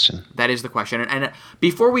the question. That is the question. And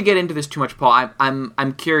before we get into this too much, Paul,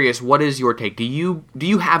 I'm curious. What is your take? Do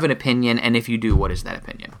you have an opinion? And if you do, what is that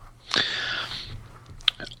opinion?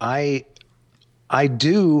 I have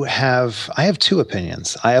two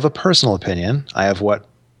opinions. I have a personal opinion. I have what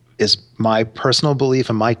is my personal belief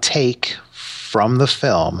and my take from the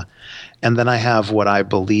film, and then I have what I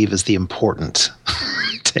believe is the important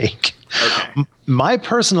take. Okay. My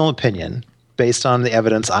personal opinion, based on the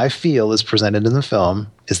evidence I feel is presented in the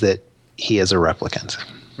film, is that he is a replicant.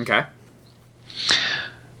 Okay.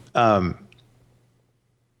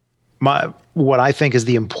 What I think is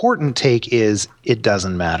the important take is it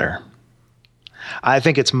doesn't matter. I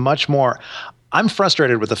think it's much more. I'm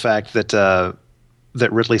frustrated with the fact that that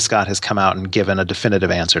Ridley Scott has come out and given a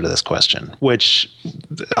definitive answer to this question, which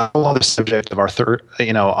a whole other subject of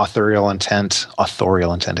authorial intent,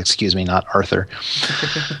 not Arthur,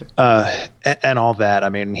 and all that. I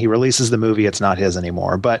mean, he releases the movie; it's not his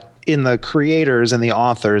anymore. But in the creators and the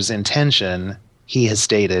author's intention, he has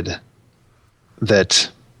stated that.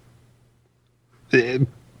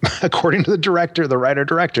 According to the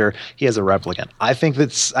writer-director, he is a replicant. I think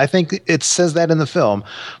it says that in the film,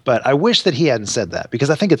 but I wish that he hadn't said that, because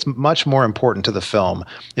I think it's much more important to the film.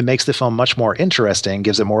 It makes the film much more interesting,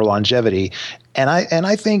 gives it more longevity, and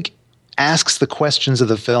I think asks the questions of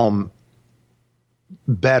the film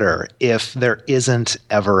better if there isn't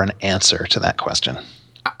ever an answer to that question.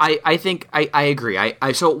 I think I agree.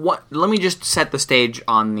 Let me just set the stage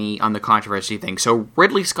on the controversy thing. So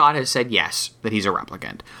Ridley Scott has said yes, that he's a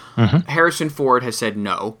replicant. Mm-hmm. Harrison Ford has said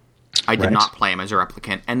no, I did not play him as a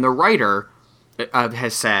replicant. And the writer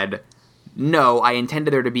has said no, I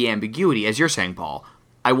intended there to be ambiguity, as you're saying, Paul.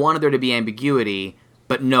 I wanted there to be ambiguity,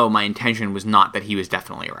 but no, my intention was not that he was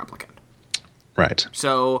definitely a replicant. Right.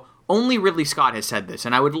 So only Ridley Scott has said this,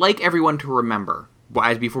 and I would like everyone to remember,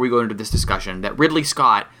 as before we go into this discussion, that Ridley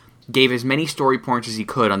Scott gave as many story points as he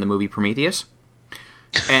could on the movie Prometheus,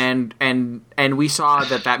 and we saw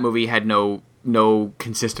that movie had no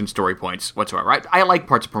consistent story points whatsoever. Right? I like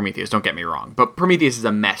parts of Prometheus, don't get me wrong, but Prometheus is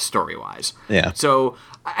a mess story wise. Yeah. So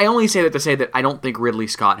I only say that to say that I don't think Ridley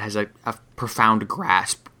Scott has a profound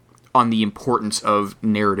grasp on the importance of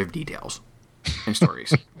narrative details in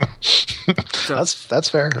stories. So, that's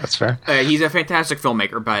fair. That's fair. He's a fantastic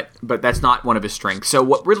filmmaker, but that's not one of his strengths. So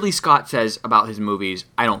what Ridley Scott says about his movies,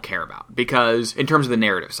 I don't care about, because in terms of the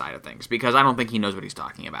narrative side of things, because I don't think he knows what he's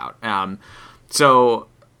talking about. So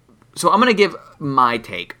I'm going to give my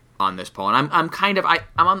take on this, Paul, and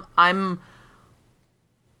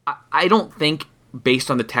I don't think,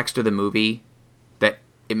 based on the text of the movie, that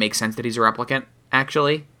it makes sense that he's a replicant.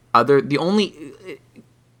 Actually,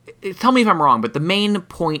 tell me if I'm wrong, but the main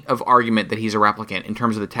point of argument that he's a replicant in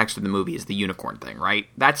terms of the text of the movie is the unicorn thing, right?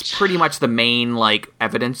 That's pretty much the main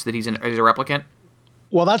evidence that he's a replicant.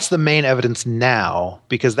 Well, that's the main evidence now,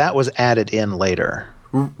 because that was added in later.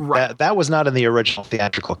 Right. That was not in the original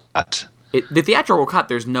theatrical cut. The theatrical cut,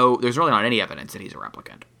 there's really not any evidence that he's a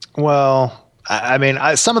replicant. Well, I mean,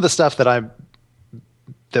 some of the stuff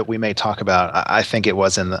that we may talk about, I think it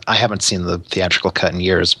was I haven't seen the theatrical cut in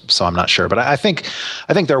years, so I'm not sure. But I think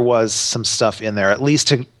there was some stuff in there, at least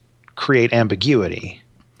to create ambiguity,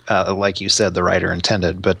 like you said, the writer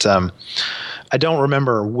intended. But I don't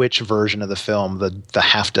remember which version of the film, the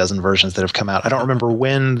half dozen versions that have come out. I don't remember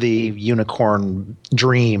when the unicorn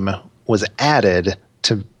dream was added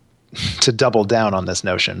to double down on this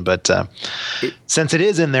notion. But since it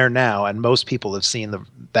is in there now, and most people have seen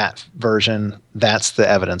that version, that's the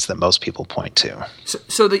evidence that most people point to.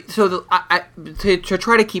 To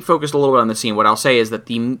try to keep focused a little bit on the scene, what I'll say is that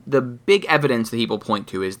the big evidence that people point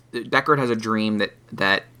to is Deckard has a dream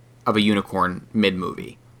that of a unicorn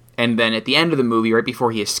mid-movie. And then at the end of the movie, right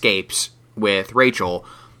before he escapes with Rachel,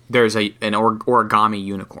 there's an origami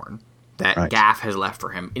unicorn that Gaff has left for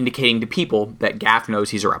him, indicating to people that Gaff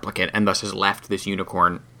knows he's a replicant and thus has left this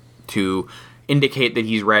unicorn to indicate that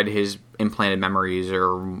he's read his implanted memories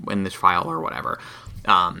or in this file or whatever.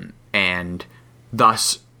 And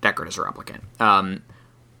thus Deckard is a replicant.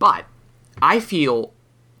 But I feel,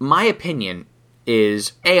 my opinion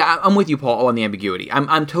is, I'm with you, Paul, on the ambiguity.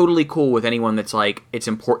 I'm totally cool with anyone that's like, it's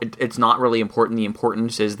important. It's not really important. The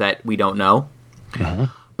importance is that we don't know. Uh-huh.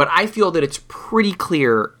 But I feel that it's pretty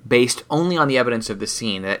clear, based only on the evidence of the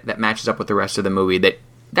scene that matches up with the rest of the movie, that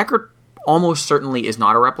Deckard almost certainly is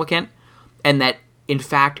not a replicant, and that, in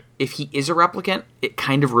fact, if he is a replicant, it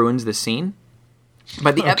kind of ruins the scene.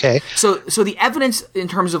 But the so the evidence in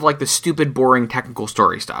terms of like the stupid, boring technical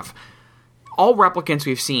story stuff, all replicants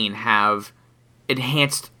we've seen have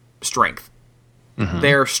enhanced strength. Mm-hmm.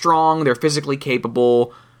 They're strong. They're physically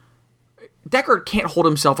capable. Deckard can't hold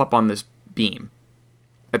himself up on this beam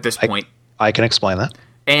at this point. I can explain that.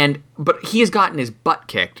 But he has gotten his butt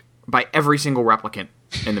kicked by every single replicant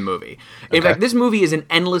in the movie. In fact, this movie is an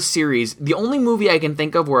endless series. The only movie I can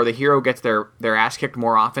think of where the hero gets their ass kicked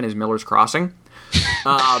more often is Miller's Crossing.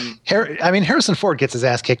 Harrison Ford gets his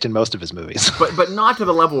ass kicked in most of his movies. but not to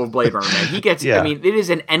the level of Blade Runner, man. He gets, I mean, it is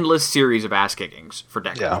an endless series of ass kickings for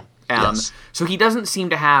Deckard. Yeah. So he doesn't seem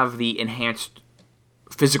to have the enhanced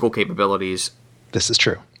physical capabilities. This is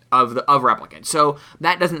true. Of replicants. So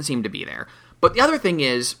that doesn't seem to be there. But the other thing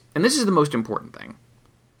is, and this is the most important thing,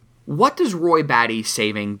 what does Roy Batty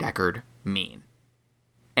saving Deckard mean?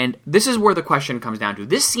 And this is where the question comes down to.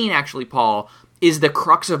 This scene, actually, Paul, is the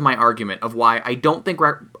crux of my argument of why I don't think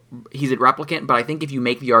he's a replicant, but I think if you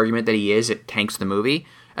make the argument that he is, it tanks the movie.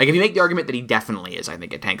 Like, if you make the argument that he definitely is, I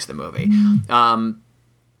think it tanks the movie.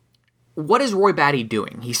 What is Roy Batty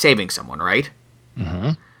doing? He's saving someone, right?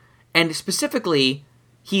 Mm-hmm. And specifically,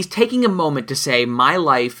 he's taking a moment to say, my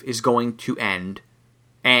life is going to end,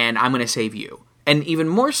 and I'm going to save you. And even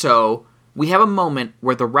more so, we have a moment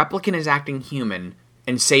where the replicant is acting human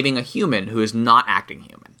and saving a human who is not acting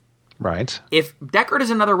human. Right. If Deckard is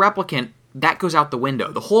another replicant, that goes out the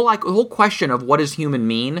window. The whole question of what does human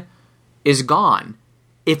mean is gone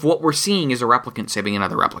if what we're seeing is a replicant saving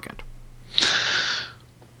another replicant.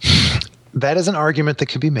 That is an argument that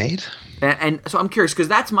could be made. And so I'm curious, because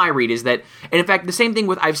that's my read, is that, and in fact, the same thing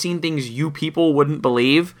with I've seen things you people wouldn't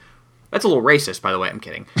believe. That's a little racist, by the way. I'm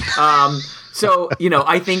kidding. So,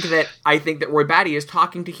 I think that Roy Batty is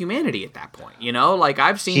talking to humanity at that point. Like,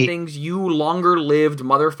 I've seen things you longer-lived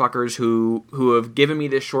motherfuckers who have given me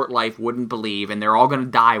this short life wouldn't believe, and they're all going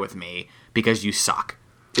to die with me because you suck.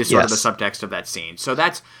 Is sort of the subtext of that scene. So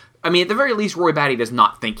that's, at the very least, Roy Batty does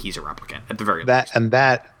not think he's a replicant. At the very least,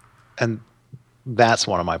 and that's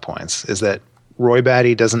one of my points, is that Roy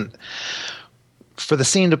Batty doesn't, for the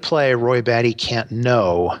scene to play, Roy Batty can't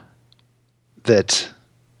know that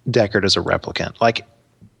Deckard is a replicant. Like,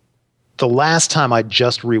 the last time I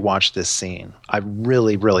just rewatched this scene, I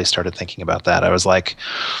really, really started thinking about that. I was like,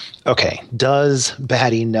 okay, does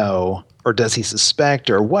Batty know, or does he suspect,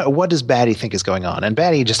 or what does Batty think is going on? And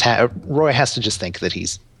Batty Roy has to just think that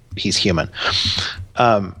he's human.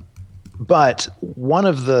 But one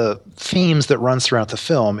of the themes that runs throughout the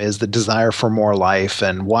film is the desire for more life,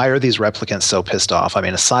 and why are these replicants so pissed off?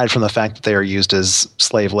 Aside from the fact that they are used as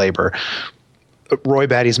slave labor, Roy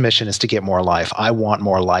Batty's mission is to get more life. I want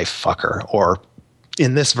more life, fucker. Or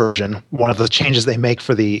in this version, one of the changes they make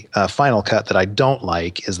for the final cut that I don't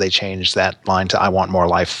like is they change that line to I want more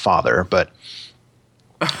life, father. But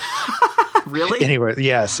really? Anyway,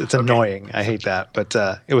 yes, it's annoying. I hate that. But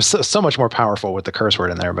it was so much more powerful with the curse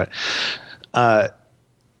word in there. But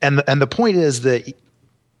and the point is that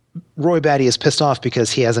Roy Batty is pissed off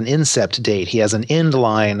because he has an incept date. He has an end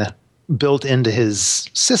line built into his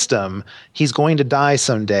system. He's going to die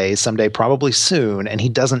someday probably soon, and he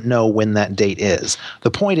doesn't know when that date is.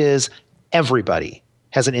 The point is, everybody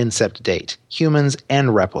has an incept date, humans and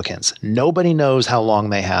replicants. Nobody knows how long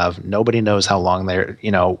they have. Nobody knows how long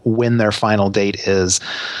when their final date is.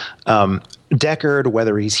 Deckard,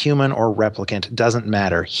 whether he's human or replicant, doesn't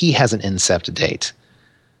matter. He has an incept date.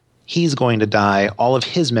 He's going to die. All of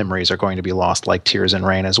his memories are going to be lost like Tears in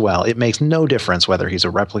Rain as well. It makes no difference whether he's a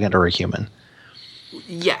replicant or a human.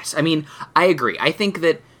 Yes. I agree. I think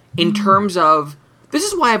that in terms of... This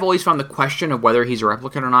is why I've always found the question of whether he's a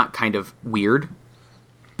replicant or not kind of weird.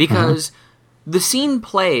 Because the scene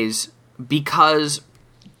plays because...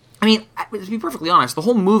 to be perfectly honest, the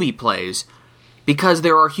whole movie plays because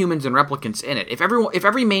there are humans and replicants in it. If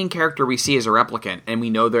every main character we see is a replicant, and we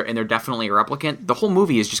know they're definitely a replicant, the whole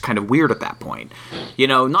movie is just kind of weird at that point.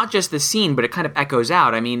 Not just the scene, but it kind of echoes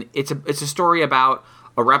out. It's a story about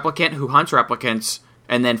a replicant who hunts replicants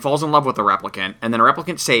and then falls in love with a replicant, and then a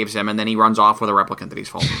replicant saves him, and then he runs off with a replicant that he's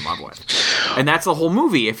fallen in love with. And that's the whole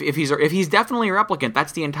movie. If he's definitely a replicant,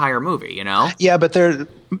 that's the entire movie. Yeah, but there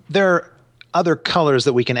are other colors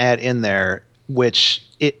that we can add in there, which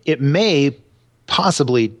it may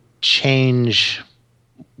possibly change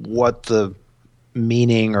what the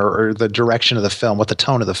meaning or the direction of the film, what the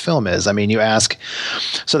tone of the film is. You ask,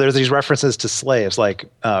 so there's these references to slaves, like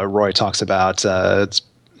Roy talks about, it's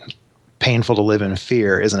painful to live in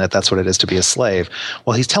fear, isn't it? That's what it is to be a slave.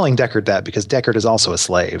 Well, he's telling Deckard that because Deckard is also a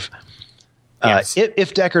slave. Yes.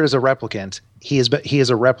 If Deckard is a replicant, he is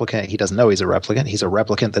a replicant. He doesn't know he's a replicant. He's a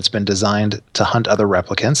replicant that's been designed to hunt other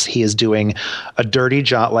replicants. He is doing a dirty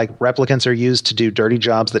job. Like replicants are used to do dirty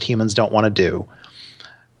jobs that humans don't want to do.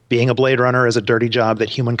 Being a Blade Runner is a dirty job that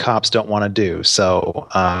human cops don't want to do. So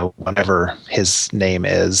whatever his name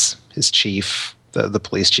is, his chief, the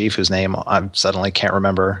police chief, whose name I suddenly can't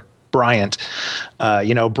remember, Bryant,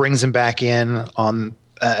 brings him back in on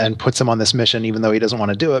and puts him on this mission, even though he doesn't want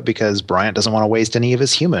to do it because Bryant doesn't want to waste any of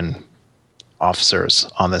his human officers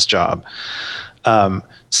on this job.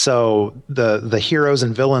 So the heroes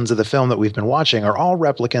and villains of the film that we've been watching are all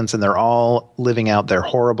replicants, and they're all living out their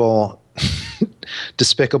horrible,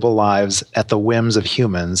 despicable lives at the whims of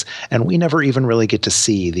humans. And we never even really get to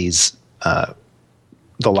see these, the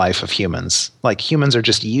life of humans. Like humans are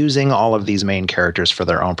just using all of these main characters for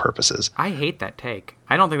their own purposes. I hate that take.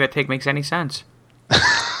 I don't think that take makes any sense.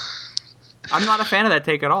 I'm not a fan of that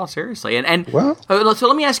take at all, seriously. So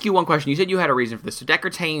let me ask you one question. You said you had a reason for this. So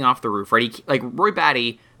Deckard's hanging off the roof, right? Roy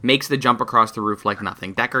Batty makes the jump across the roof like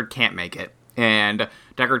nothing. Deckard can't make it, and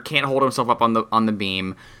Deckard can't hold himself up on the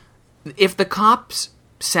beam. If the cops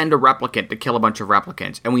send a replicant to kill a bunch of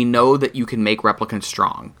replicants, and we know that you can make replicants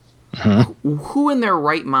strong, who in their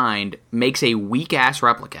right mind makes a weak-ass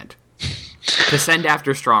replicant to send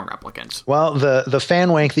after strong replicants? Well, the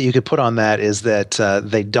fan wank that you could put on that is that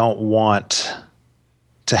they don't want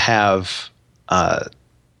to have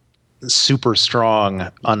super strong.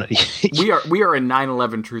 We are in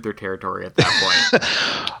 9/11 truther territory at that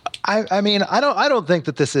point. I mean, I don't think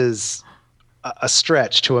that this is a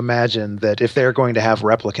stretch to imagine that if they're going to have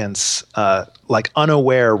replicants, like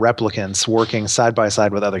unaware replicants working side by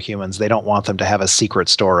side with other humans, they don't want them to have a secret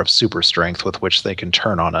store of super strength with which they can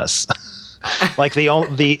turn on us. Like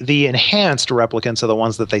the enhanced replicants are the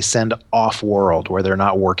ones that they send off world where they're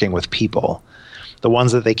not working with people. The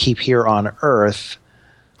ones that they keep here on Earth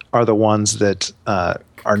are the ones that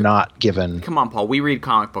are not given. Come on, Paul. We read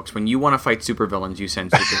comic books. When you want to fight supervillains, you send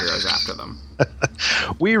superheroes after them.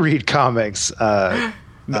 We read comics.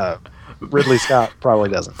 Ridley Scott probably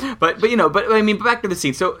doesn't. But I mean, back to the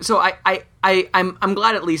scene. So I'm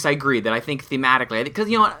glad at least I agree that I think thematically,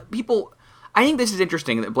 because people. I think this is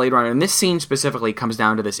interesting that Blade Runner, and this scene specifically, comes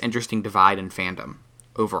down to this interesting divide in fandom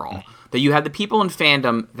overall. That you have the people in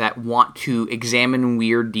fandom that want to examine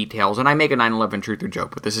weird details, and I make a 9/11 truther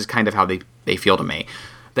joke, but this is kind of how they feel to me.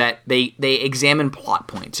 That they examine plot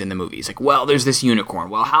points in the movies. Like, well, there's this unicorn.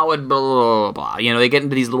 Well, how would blah, blah, blah, blah. They get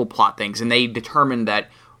into these little plot things, and they determine that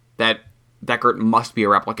Deckard must be a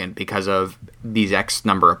replicant because of these X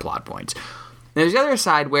number of plot points. Now, there's the other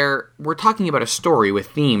side where we're talking about a story with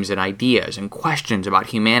themes and ideas and questions about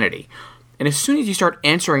humanity. And as soon as you start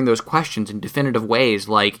answering those questions in definitive ways,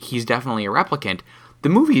 like he's definitely a replicant, the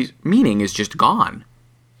movie's meaning is just gone.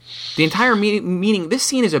 The entire meaning, this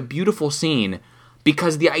scene is a beautiful scene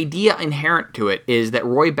because the idea inherent to it is that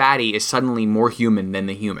Roy Batty is suddenly more human than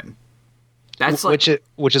the human. That's which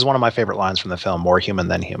is one of my favorite lines from the film, more human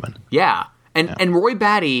than human. Yeah. And Roy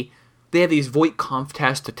Batty, they have these Voight-Kampff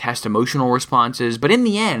tests to test emotional responses, but in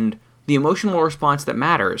the end, the emotional response that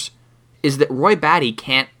matters is that Roy Batty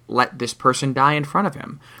can't let this person die in front of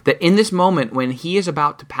him. That in this moment, when he is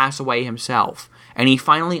about to pass away himself, and he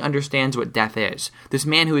finally understands what death is, this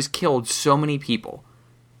man who has killed so many people,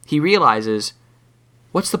 he realizes,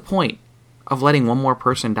 what's the point of letting one more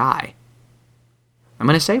person die? I'm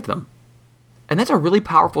going to save them. And that's a really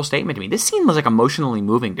powerful statement to me. This scene was like emotionally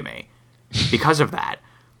moving to me because of that.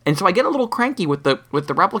 And so I get a little cranky with the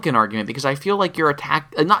replicant argument because I feel like you're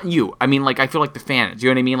attacked. Not you. I mean, like I feel like the fans. You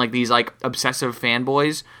know what I mean? Like these like obsessive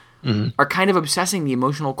fanboys are kind of obsessing the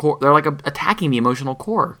emotional core. They're like attacking the emotional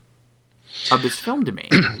core of this film to me.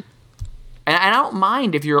 And I don't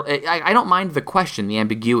mind if you're. I don't mind the question, the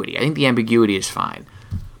ambiguity. I think the ambiguity is fine.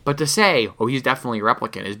 But to say, oh, he's definitely a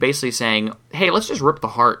replicant is basically saying, hey, let's just rip the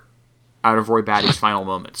heart out of Roy Batty's final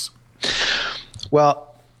moments. Well,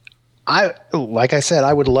 like I said,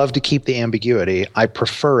 I would love to keep the ambiguity. I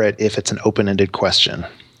prefer it if it's an open-ended question.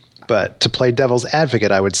 But to play devil's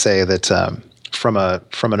advocate, I would say that from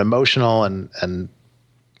an emotional and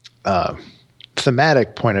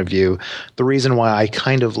thematic point of view, the reason why I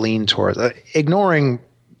kind of lean towards ignoring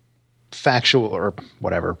factual or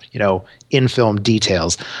whatever, in-film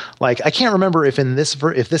details. Like, I can't remember if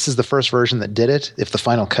if this is the first version that did it, if the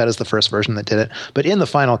final cut is the first version that did it, but in the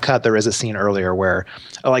final cut, there is a scene earlier where,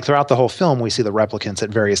 like, throughout the whole film, we see the replicants at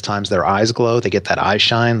various times, their eyes glow, they get that eye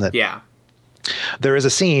shine. There is a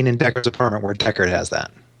scene in Deckard's apartment where Deckard has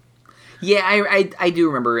that. Yeah, I do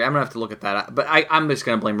remember. I'm gonna have to look at that, but I'm just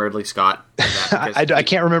gonna blame Ridley Scott for that. I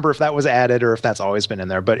can't remember if that was added or if that's always been in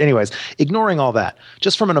there. But anyways, ignoring all that,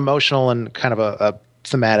 just from an emotional and kind of a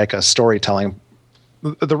thematic, a storytelling,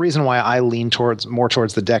 the reason why I lean more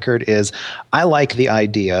towards the Deckard is I like the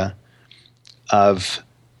idea of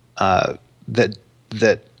that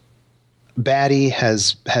Batty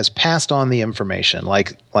has passed on the information.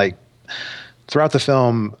 Like throughout the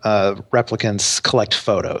film, replicants collect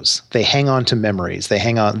photos. They hang on to memories. They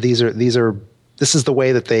hang on. This is the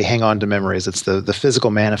way that they hang on to memories. It's the physical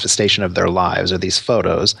manifestation of their lives are these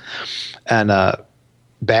photos. And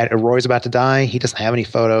Roy's about to die. He doesn't have any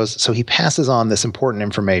photos, so he passes on this important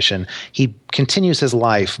information. He continues his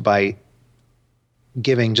life by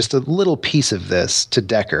giving just a little piece of this to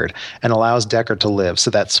Deckard and allows Deckard to live. So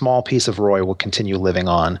that small piece of Roy will continue living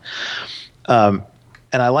on.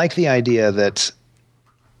 And I like the idea that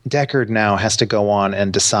Deckard now has to go on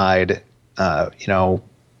and decide,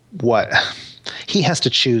 what he has to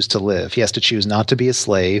choose to live. He has to choose not to be a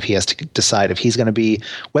slave. He has to decide if he's going to be,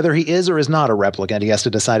 whether he is or is not a replicant. He has to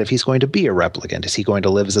decide if he's going to be a replicant. Is he going to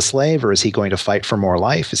live as a slave, or is he going to fight for more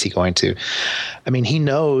life? Is he going to, he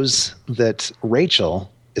knows that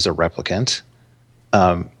Rachel is a replicant,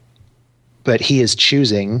 but he is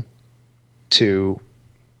choosing to,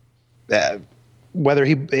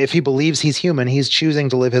 if he believes he's human, he's choosing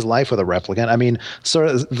to live his life with a replicant. Sort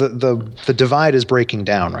of the divide is breaking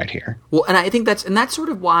down right here. Well, and I think that's sort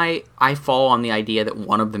of why I fall on the idea that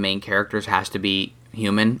one of the main characters has to be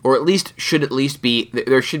human, or should at least be,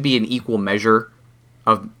 there should be an equal measure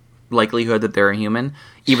of likelihood that they're a human,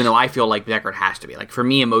 even though I feel like Deckard has to be. Like, for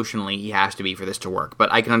me, emotionally, he has to be for this to work,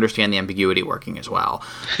 but I can understand the ambiguity working as well.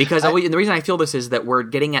 Because the reason I feel this is that we're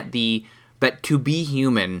getting at that to be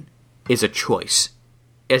human is a choice,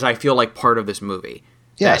 as I feel like part of this movie.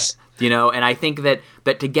 Yes. And I think that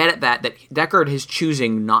to get at that Deckard is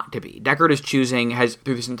choosing not to be. Deckard has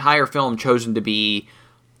through this entire film chosen to be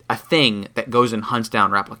a thing that goes and hunts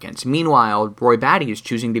down replicants. Meanwhile, Roy Batty is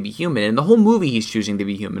choosing to be human, and the whole movie he's choosing to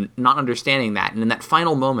be human, not understanding that. And in that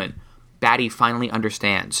final moment, Batty finally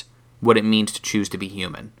understands what it means to choose to be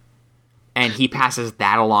human. And he passes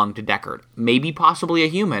that along to Deckard. Maybe possibly a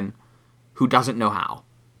human who doesn't know how.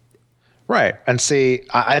 Right. And see,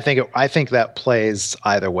 I think that plays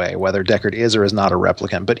either way, whether Deckard is or is not a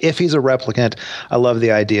replicant. But if he's a replicant, I love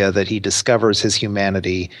the idea that he discovers his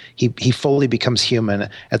humanity. He fully becomes human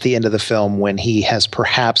at the end of the film when he has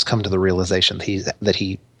perhaps come to the realization that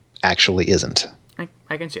he actually isn't.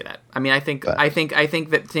 I can see that. I think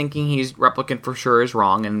that thinking he's replicant for sure is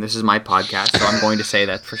wrong, and this is my podcast, so I'm going to say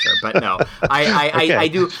that for sure. But no, I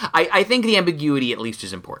do. I think the ambiguity at least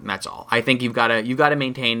is important. That's all. I think you've got to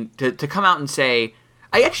maintain to come out and say.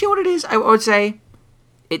 What it is. I would say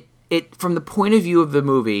it from the point of view of the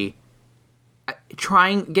movie.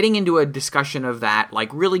 Getting into a discussion of that,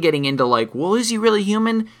 like really getting into like, well, is he really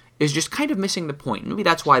human? Is just kind of missing the point. Maybe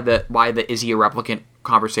that's why the is he a replicant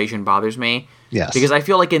conversation bothers me. Yes. Because I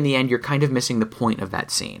feel like in the end you're kind of missing the point of that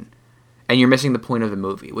scene. And you're missing the point of the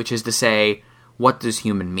movie, which is to say, what does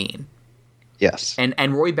human mean? Yes.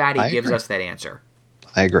 And Roy Batty gives us that answer.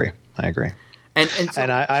 I agree. And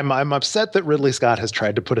I'm upset that Ridley Scott has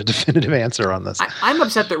tried to put a definitive answer on this. I'm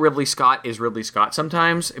upset that Ridley Scott is Ridley Scott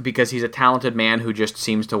sometimes, because he's a talented man who just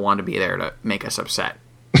seems to want to be there to make us upset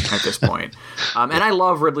at this point. And I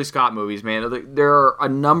love Ridley Scott movies, man. There are a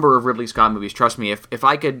number of Ridley Scott movies. Trust me, if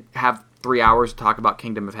I could have 3 hours to talk about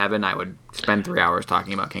Kingdom of Heaven, I would spend 3 hours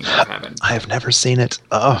talking about Kingdom of Heaven. I have never seen it.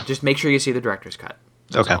 Oh. Just make sure you see the director's cut.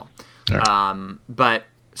 That's okay. All. Right. But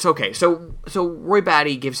so Roy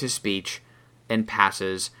Batty gives his speech and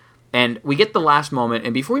passes, and we get the last moment.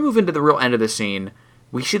 And before we move into the real end of the scene,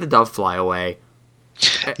 we see the dove fly away.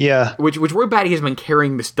 Yeah. Which Roy Batty has been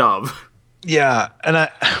carrying this dove. Yeah, and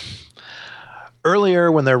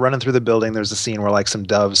earlier when they're running through the building, there's a scene where like some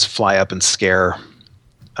doves fly up and scare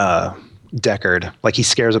Deckard. Like he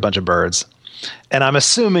scares a bunch of birds. And I'm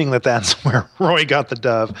assuming that that's where Roy got the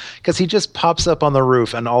dove, because he just pops up on the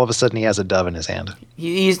roof and all of a sudden he has a dove in his hand.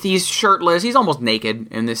 He's shirtless. He's almost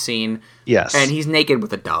naked in this scene. Yes. And he's naked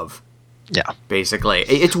with a dove. Yeah. Basically.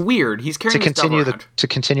 It's weird. He's carrying his dove around. To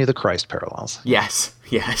continue the Christ parallels. Yes.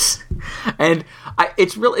 And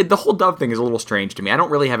it's really, the whole dove thing is a little strange to me. I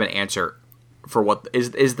don't really have an answer for what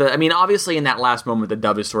is the, obviously in that last moment, the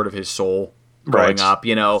dove is sort of his soul growing up,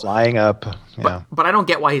 flying up. Yeah. But I don't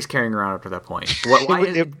get why he's carrying around up to that point.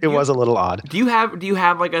 It was a little odd. Do you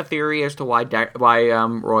have like a theory as to why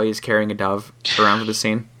Roy is carrying a dove around for the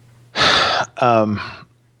scene?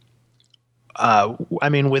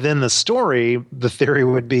 Within the story, the theory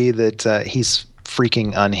would be that he's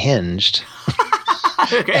freaking unhinged.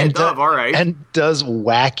 Okay, Dove, all right. And does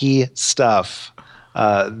wacky stuff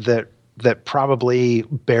that probably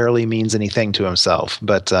barely means anything to himself.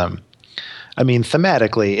 But I mean,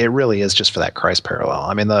 thematically, it really is just for that Christ parallel.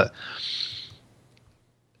 I mean,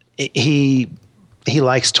 he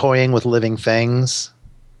likes toying with living things.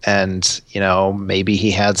 And, maybe he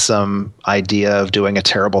had some idea of doing a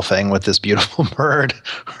terrible thing with this beautiful bird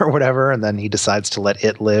or whatever, and then he decides to let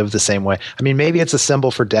it live the same way. I mean, maybe it's a symbol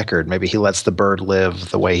for Deckard. Maybe he lets the bird live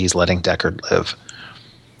the way he's letting Deckard live.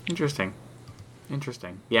 Interesting.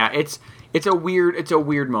 Yeah, it's a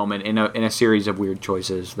weird moment in a series of weird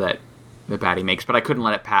choices that Batty makes, but I couldn't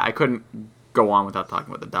let it pass. I couldn't go on without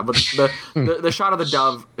talking about the dove. But the shot of the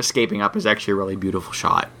dove escaping up is actually a really beautiful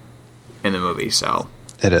shot in the movie, so...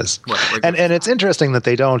 It is. And it's interesting that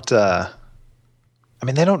they don't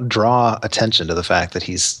they don't draw attention to the fact that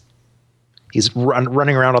he's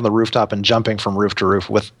running around on the rooftop and jumping from roof to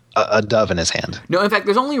roof with a dove in his hand. No, in fact,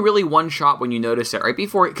 there's only really one shot when you notice it, right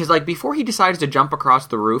before he decides to jump across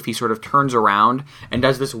the roof, he sort of turns around and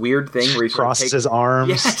does this weird thing where he crosses his arms.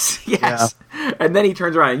 Yes. Yeah. And then he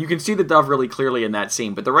turns around and you can see the dove really clearly in that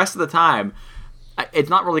scene, but the rest of the time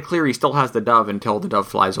it's not really clear he still has the dove until the dove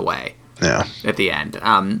flies away. Yeah. At the end.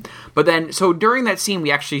 But then, so during that scene,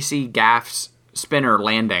 we actually see Gaff's spinner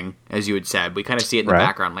landing, as you had said. We kind of see it in the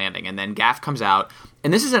background landing. And then Gaff comes out.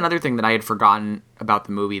 And this is another thing that I had forgotten about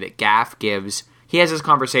the movie, that Gaff gives... He has this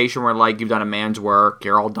conversation where, like, you've done a man's work,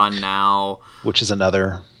 you're all done now. Which is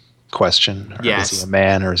another question. Yes. Is he a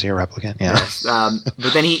man or is he a replicant? Yeah. Yes.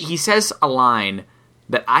 But then he says a line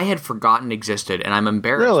that I had forgotten existed, and I'm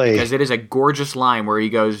embarrassed. Really? Because it is a gorgeous line where he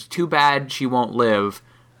goes, too bad she won't live...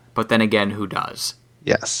 But then again, who does?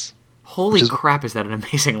 Yes. Holy crap, is that an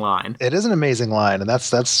amazing line? It is an amazing line, and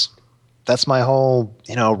that's my whole,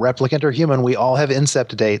 replicant or human, we all have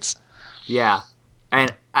incept dates. Yeah.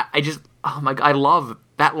 And I just, oh my God, I love,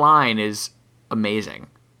 that line is amazing.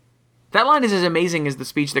 That line is as amazing as the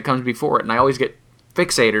speech that comes before it, and I always get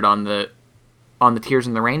fixated on the Tears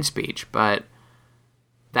in the Rain speech, but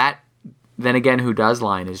that, then again, who does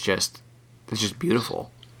line is just, it's just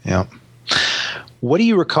beautiful. Yeah. What do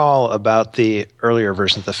you recall about the earlier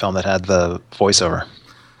version of the film that had the voiceover?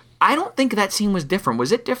 I don't think that scene was different.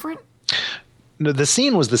 Was it different? No, the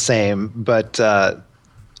scene was the same, but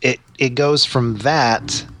it goes from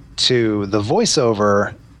that to the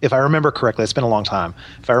voiceover. If I remember correctly, it's been a long time.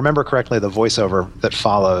 If I remember correctly, the voiceover that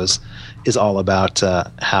follows is all about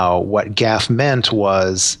how what Gaff meant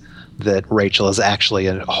was that Rachel is actually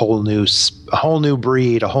a whole new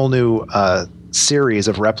breed, a whole new series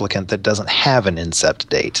of replicant that doesn't have an incept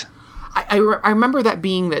date. I remember that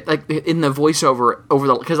being that, like, in the voiceover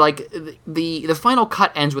because like the final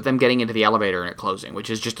cut ends with them getting into the elevator and it closing, which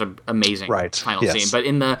is just an amazing final scene. But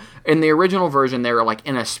in the original version, they were like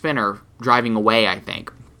in a spinner driving away, I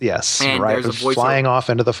think. Yes, and right. There's a voiceover, flying off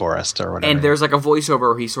into the forest or whatever. And there's like a voiceover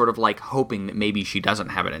where he's sort of like hoping that maybe she doesn't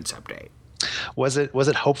have an incept date. Was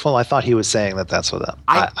it hopeful? I thought he was saying that that's what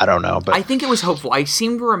I don't know, but I think it was hopeful. I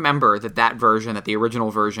seem to remember that version, that the original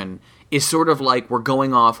version, is sort of like we're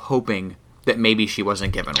going off hoping that maybe she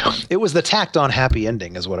wasn't given one. It was the tacked on happy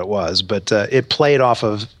ending is what it was, but it played off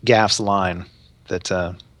of Gaff's line that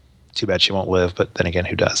too bad she won't live, but then again,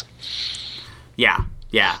 who does? Yeah.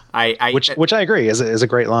 Which I agree is a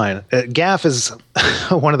great line. Gaff is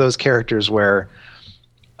one of those characters where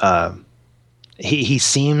he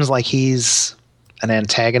seems like he's an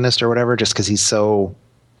antagonist or whatever, just because he's so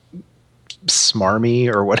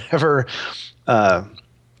smarmy or whatever.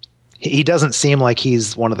 He doesn't seem like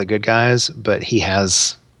he's one of the good guys, but he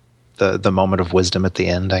has the moment of wisdom at the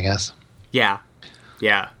end, I guess. Yeah.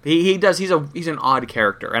 He does. He's an odd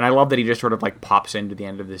character, and I love that he just sort of like pops into the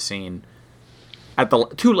end of this scene at the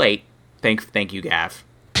too late. Thank you, Gaff.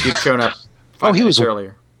 He'd shown up 5 minutes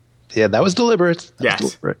earlier. Yeah, that was deliberate.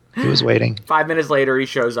 Yes. He was waiting. 5 minutes later, he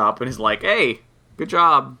shows up and he's like, hey, good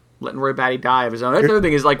job letting Roy Batty die of his own. That's the other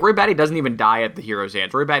thing is, like, Roy Batty doesn't even die at the hero's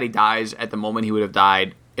hands. Roy Batty dies at the moment he would have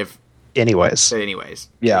died if... Anyways.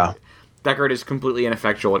 Yeah. Deckard is completely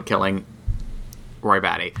ineffectual at killing Roy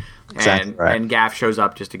Batty. Exactly right. And Gaff shows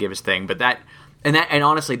up just to give his thing. But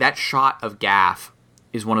honestly, that shot of Gaff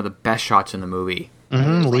is one of the best shots in the movie.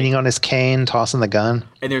 Mm-hmm, leaning on his cane, tossing the gun.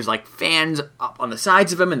 And there's like fans up on the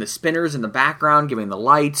sides of him and the spinners in the background giving the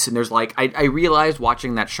lights. And there's like, I realized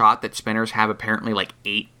watching that shot that spinners have apparently like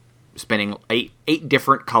eight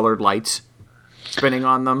different colored lights spinning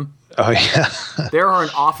on them. Oh, yeah. There are an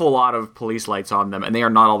awful lot of police lights on them, and they are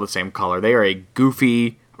not all the same color. They are a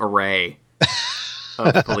goofy array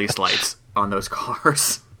of police lights on those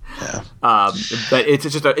cars. Yeah. But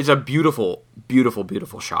it's a beautiful, beautiful,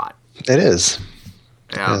 beautiful shot. It is.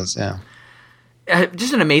 Yeah. It is, yeah.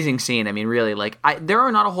 Just an amazing scene. I mean, really, like there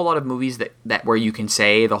are not a whole lot of movies that where you can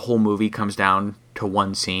say the whole movie comes down to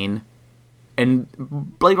one scene, and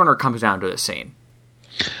Blade Runner comes down to this scene.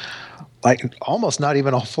 Like almost not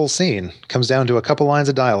even a full scene. Comes down to a couple lines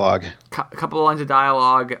of dialogue. A couple of lines of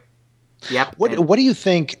dialogue. Yep. What do you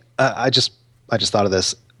think? I just thought of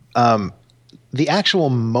this. The actual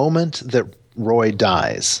moment that Roy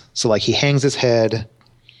dies. So like he hangs his head,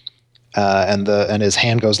 and his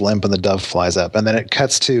hand goes limp, and the dove flies up, and then it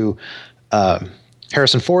cuts to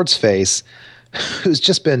Harrison Ford's face, who's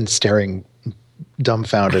just been staring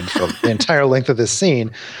dumbfounded for the entire length of this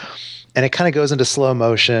scene, and it kind of goes into slow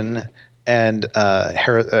motion, and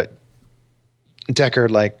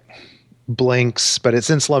Deckard like blinks, but it's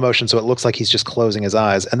in slow motion, so it looks like he's just closing his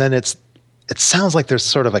eyes, and then it sounds like there's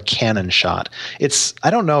sort of a cannon shot. I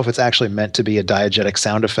don't know if it's actually meant to be a diegetic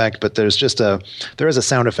sound effect, but there is a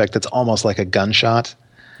sound effect that's almost like a gunshot.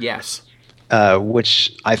 Yes.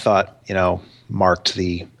 Which I thought, marked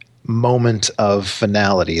the moment of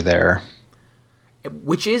finality there.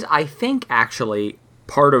 Which is, I think, actually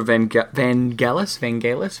part of Vangelis, I think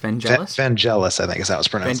is how it's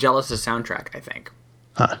pronounced. Vangelis' soundtrack, I think.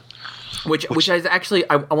 Huh. Which is actually,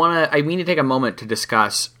 I mean to take a moment to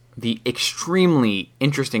discuss the extremely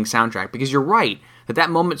interesting soundtrack, because you're right that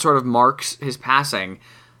moment sort of marks his passing,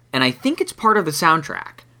 and I think it's part of the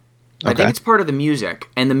soundtrack. Okay. I think it's part of the music,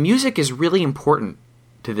 and the music is really important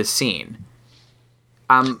to this scene.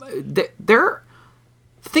 There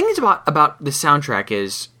things about the soundtrack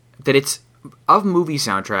is that it's of movie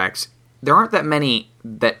soundtracks. There aren't that many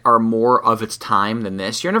that are more of its time than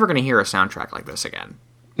this. You're never going to hear a soundtrack like this again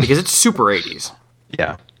because it's super 80s.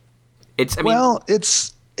 Yeah, it's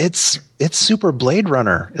super Blade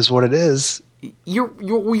Runner is what it is.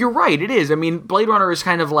 You're right. It is. I mean, Blade Runner is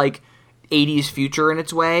kind of like 80s future in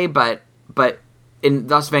its way, but thus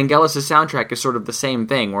Vangelis' soundtrack is sort of the same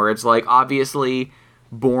thing, where it's like obviously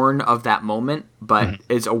born of that moment, but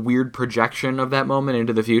it's a weird projection of that moment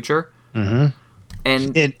into the future. Mm-hmm.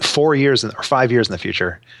 And in 4 years or 5 years in the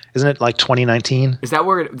future, isn't it like 2019? Is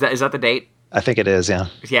that the date? I think it is. Yeah.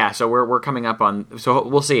 Yeah. So we're coming up on. So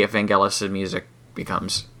we'll see if Vangelis' music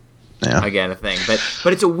becomes again a thing.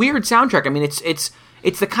 But it's a weird soundtrack. I mean, it's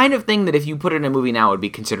the kind of thing that if you put it in a movie now, it would be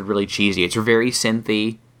considered really cheesy. It's very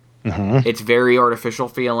synthy. Mm-hmm. It's very artificial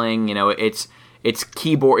feeling. It's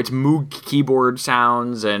keyboard. It's Moog keyboard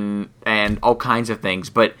sounds and all kinds of things.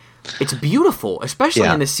 But it's beautiful, especially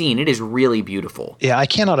in the scene. It is really beautiful. Yeah, I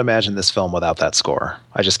cannot imagine this film without that score.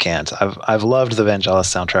 I just can't. I've loved the Vangelis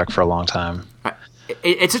soundtrack for a long time.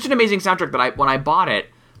 It's such an amazing soundtrack that when I bought it,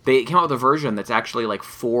 they came out with a version that's actually like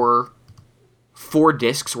four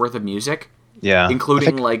discs worth of music. Yeah,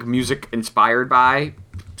 including like music inspired by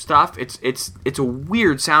stuff. It's a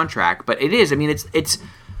weird soundtrack, but it is. I mean,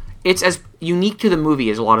 it's as unique to the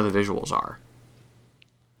movie as a lot of the visuals are.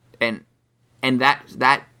 And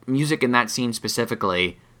that music in that scene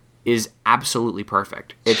specifically is absolutely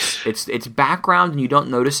perfect. It's background and you don't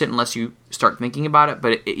notice it unless you start thinking about it,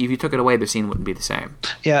 but if you took it away, the scene wouldn't be the same.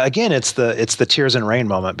 Yeah, again, it's the tears and rain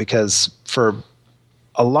moment, because for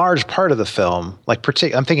a large part of the film, like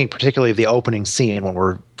I'm thinking particularly of the opening scene when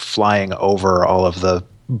we're flying over all of the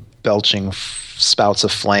belching spouts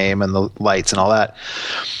of flame and the lights and all that,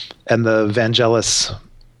 and the Vangelis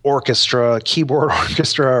keyboard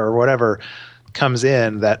orchestra or whatever comes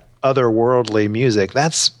in, that otherworldly music,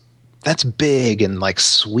 that's big and like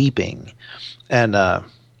sweeping. And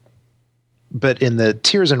but in the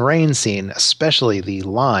Tears and Rain scene, especially the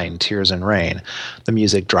line Tears and Rain, the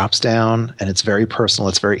music drops down and it's very personal,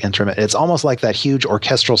 it's very intimate. It's almost like that huge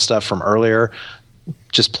orchestral stuff from earlier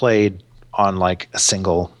just played on like a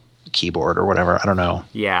single keyboard or whatever. I don't know.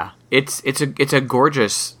 Yeah. It's a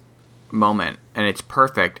gorgeous moment, and it's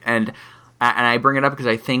perfect. And I bring it up because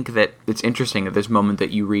I think that it's interesting that this moment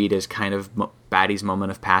that you read is kind of Batty's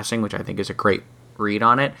moment of passing, which I think is a great read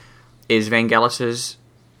on it, is Vangelis's,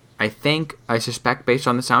 I suspect based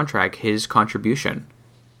on the soundtrack, his contribution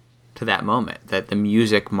to that moment, that the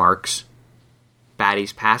music marks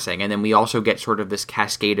Batty's passing. And then we also get sort of this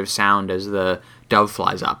cascade of sound as the dove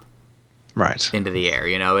flies up into the air.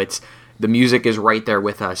 It's the music is right there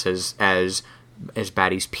with us as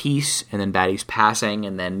Batty's peace, and then Batty's passing,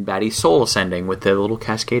 and then Batty's soul ascending with the little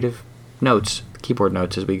cascade of notes, keyboard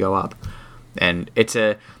notes as we go up. And it's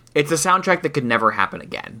a soundtrack that could never happen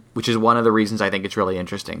again, which is one of the reasons I think it's really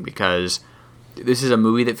interesting, because this is a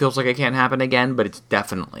movie that feels like it can't happen again, but it's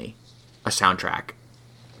definitely a soundtrack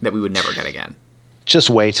that we would never get again. Just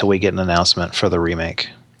wait till we get an announcement for the remake.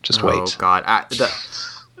 Just wait. Oh, God.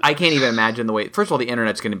 I can't even imagine the way... First of all, the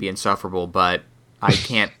internet's going to be insufferable, but I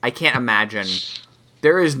can't imagine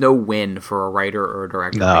there is no win for a writer or a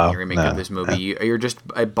director making a remake of this movie. You're just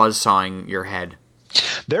buzzsawing your head.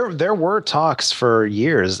 There were talks for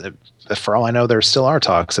years. For all I know, there still are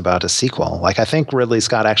talks about a sequel. Like, I think Ridley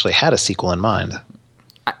Scott actually had a sequel in mind.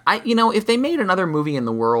 If they made another movie in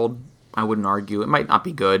the world, I wouldn't argue. It might not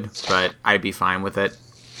be good, but I'd be fine with it.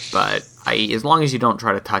 But as long as you don't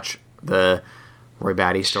try to touch the Roy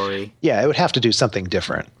Batty story. Yeah, it would have to do something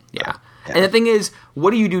different. Yeah. And the thing is,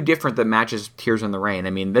 what do you do different that matches Tears in the Rain?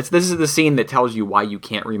 I mean, this is the scene that tells you why you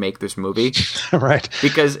can't remake this movie. Right.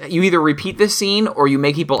 Because you either repeat this scene or you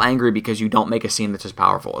make people angry because you don't make a scene that's as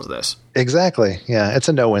powerful as this. Exactly. Yeah, it's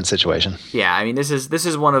a no-win situation. Yeah, I mean, this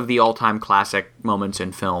is one of the all-time classic moments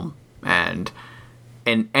in film. And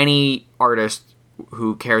any artist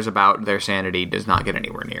who cares about their sanity does not get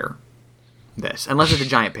anywhere near this. Unless it's a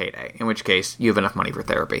giant payday, in which case you have enough money for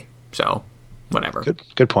therapy. So... whatever.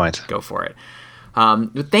 Good point. Go for it.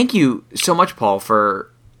 Thank you so much, Paul,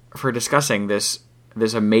 for discussing this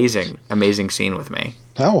amazing scene with me.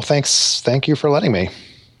 Oh, well, thanks. Thank you for letting me.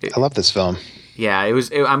 I love this film. Yeah,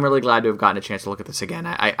 I'm really glad to have gotten a chance to look at this again.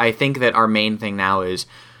 I think that our main thing now is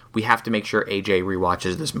we have to make sure AJ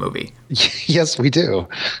rewatches this movie. Yes, we do.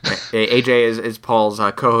 AJ is Paul's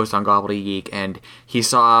co-host on Gobbledygook, and he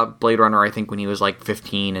saw Blade Runner, I think, when he was like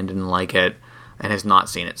 15 and didn't like it, and has not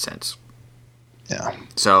seen it since. Yeah.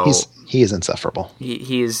 So he is insufferable.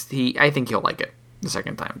 I think he'll like it the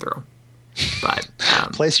second time through. But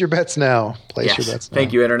place your bets now. Place your bets now.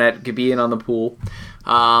 Thank you, Internet. Could be in on the pool.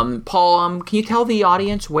 Paul, can you tell the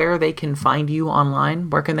audience where they can find you online?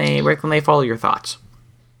 Where can they follow your thoughts?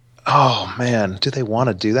 Oh man, do they want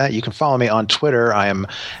to do that? You can follow me on Twitter. I am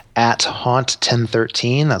at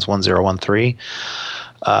Haunt1013. That's 1013.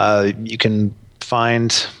 You can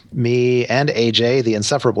find me and AJ, the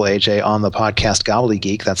insufferable AJ, on the podcast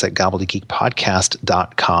Gobbledygook. That's at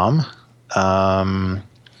gobbledygookpodcast.com.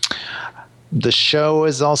 The show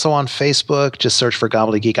is also on Facebook. Just search for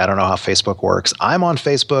Gobbledygook. I don't know how Facebook works. I'm on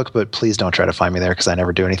Facebook, but please don't try to find me there because I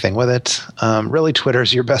never do anything with it. Really,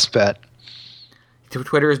 Twitter's your best bet.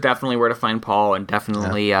 Twitter is definitely where to find Paul, and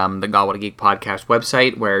definitely the Gobbledygook podcast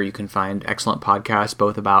website, where you can find excellent podcasts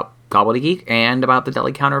both about Gobbledygook and about the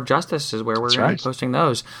Deadly Counter of Justice is where we're going to be posting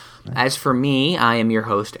those. Right. As for me, I am your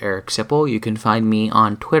host, Eric Sipple. You can find me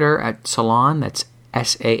on Twitter at Salon. That's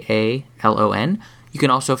SAALON. You can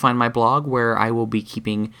also find my blog where I will be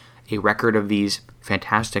keeping a record of these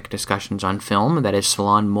fantastic discussions on film. That is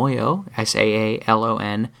SalonMuyo,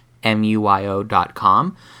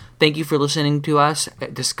 SAALONMUYO.com. Thank you for listening to us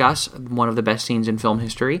discuss one of the best scenes in film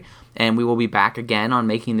history, and we will be back again on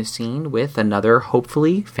Making the Scene with another,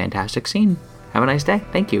 hopefully, fantastic scene. Have a nice day.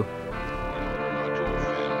 Thank you.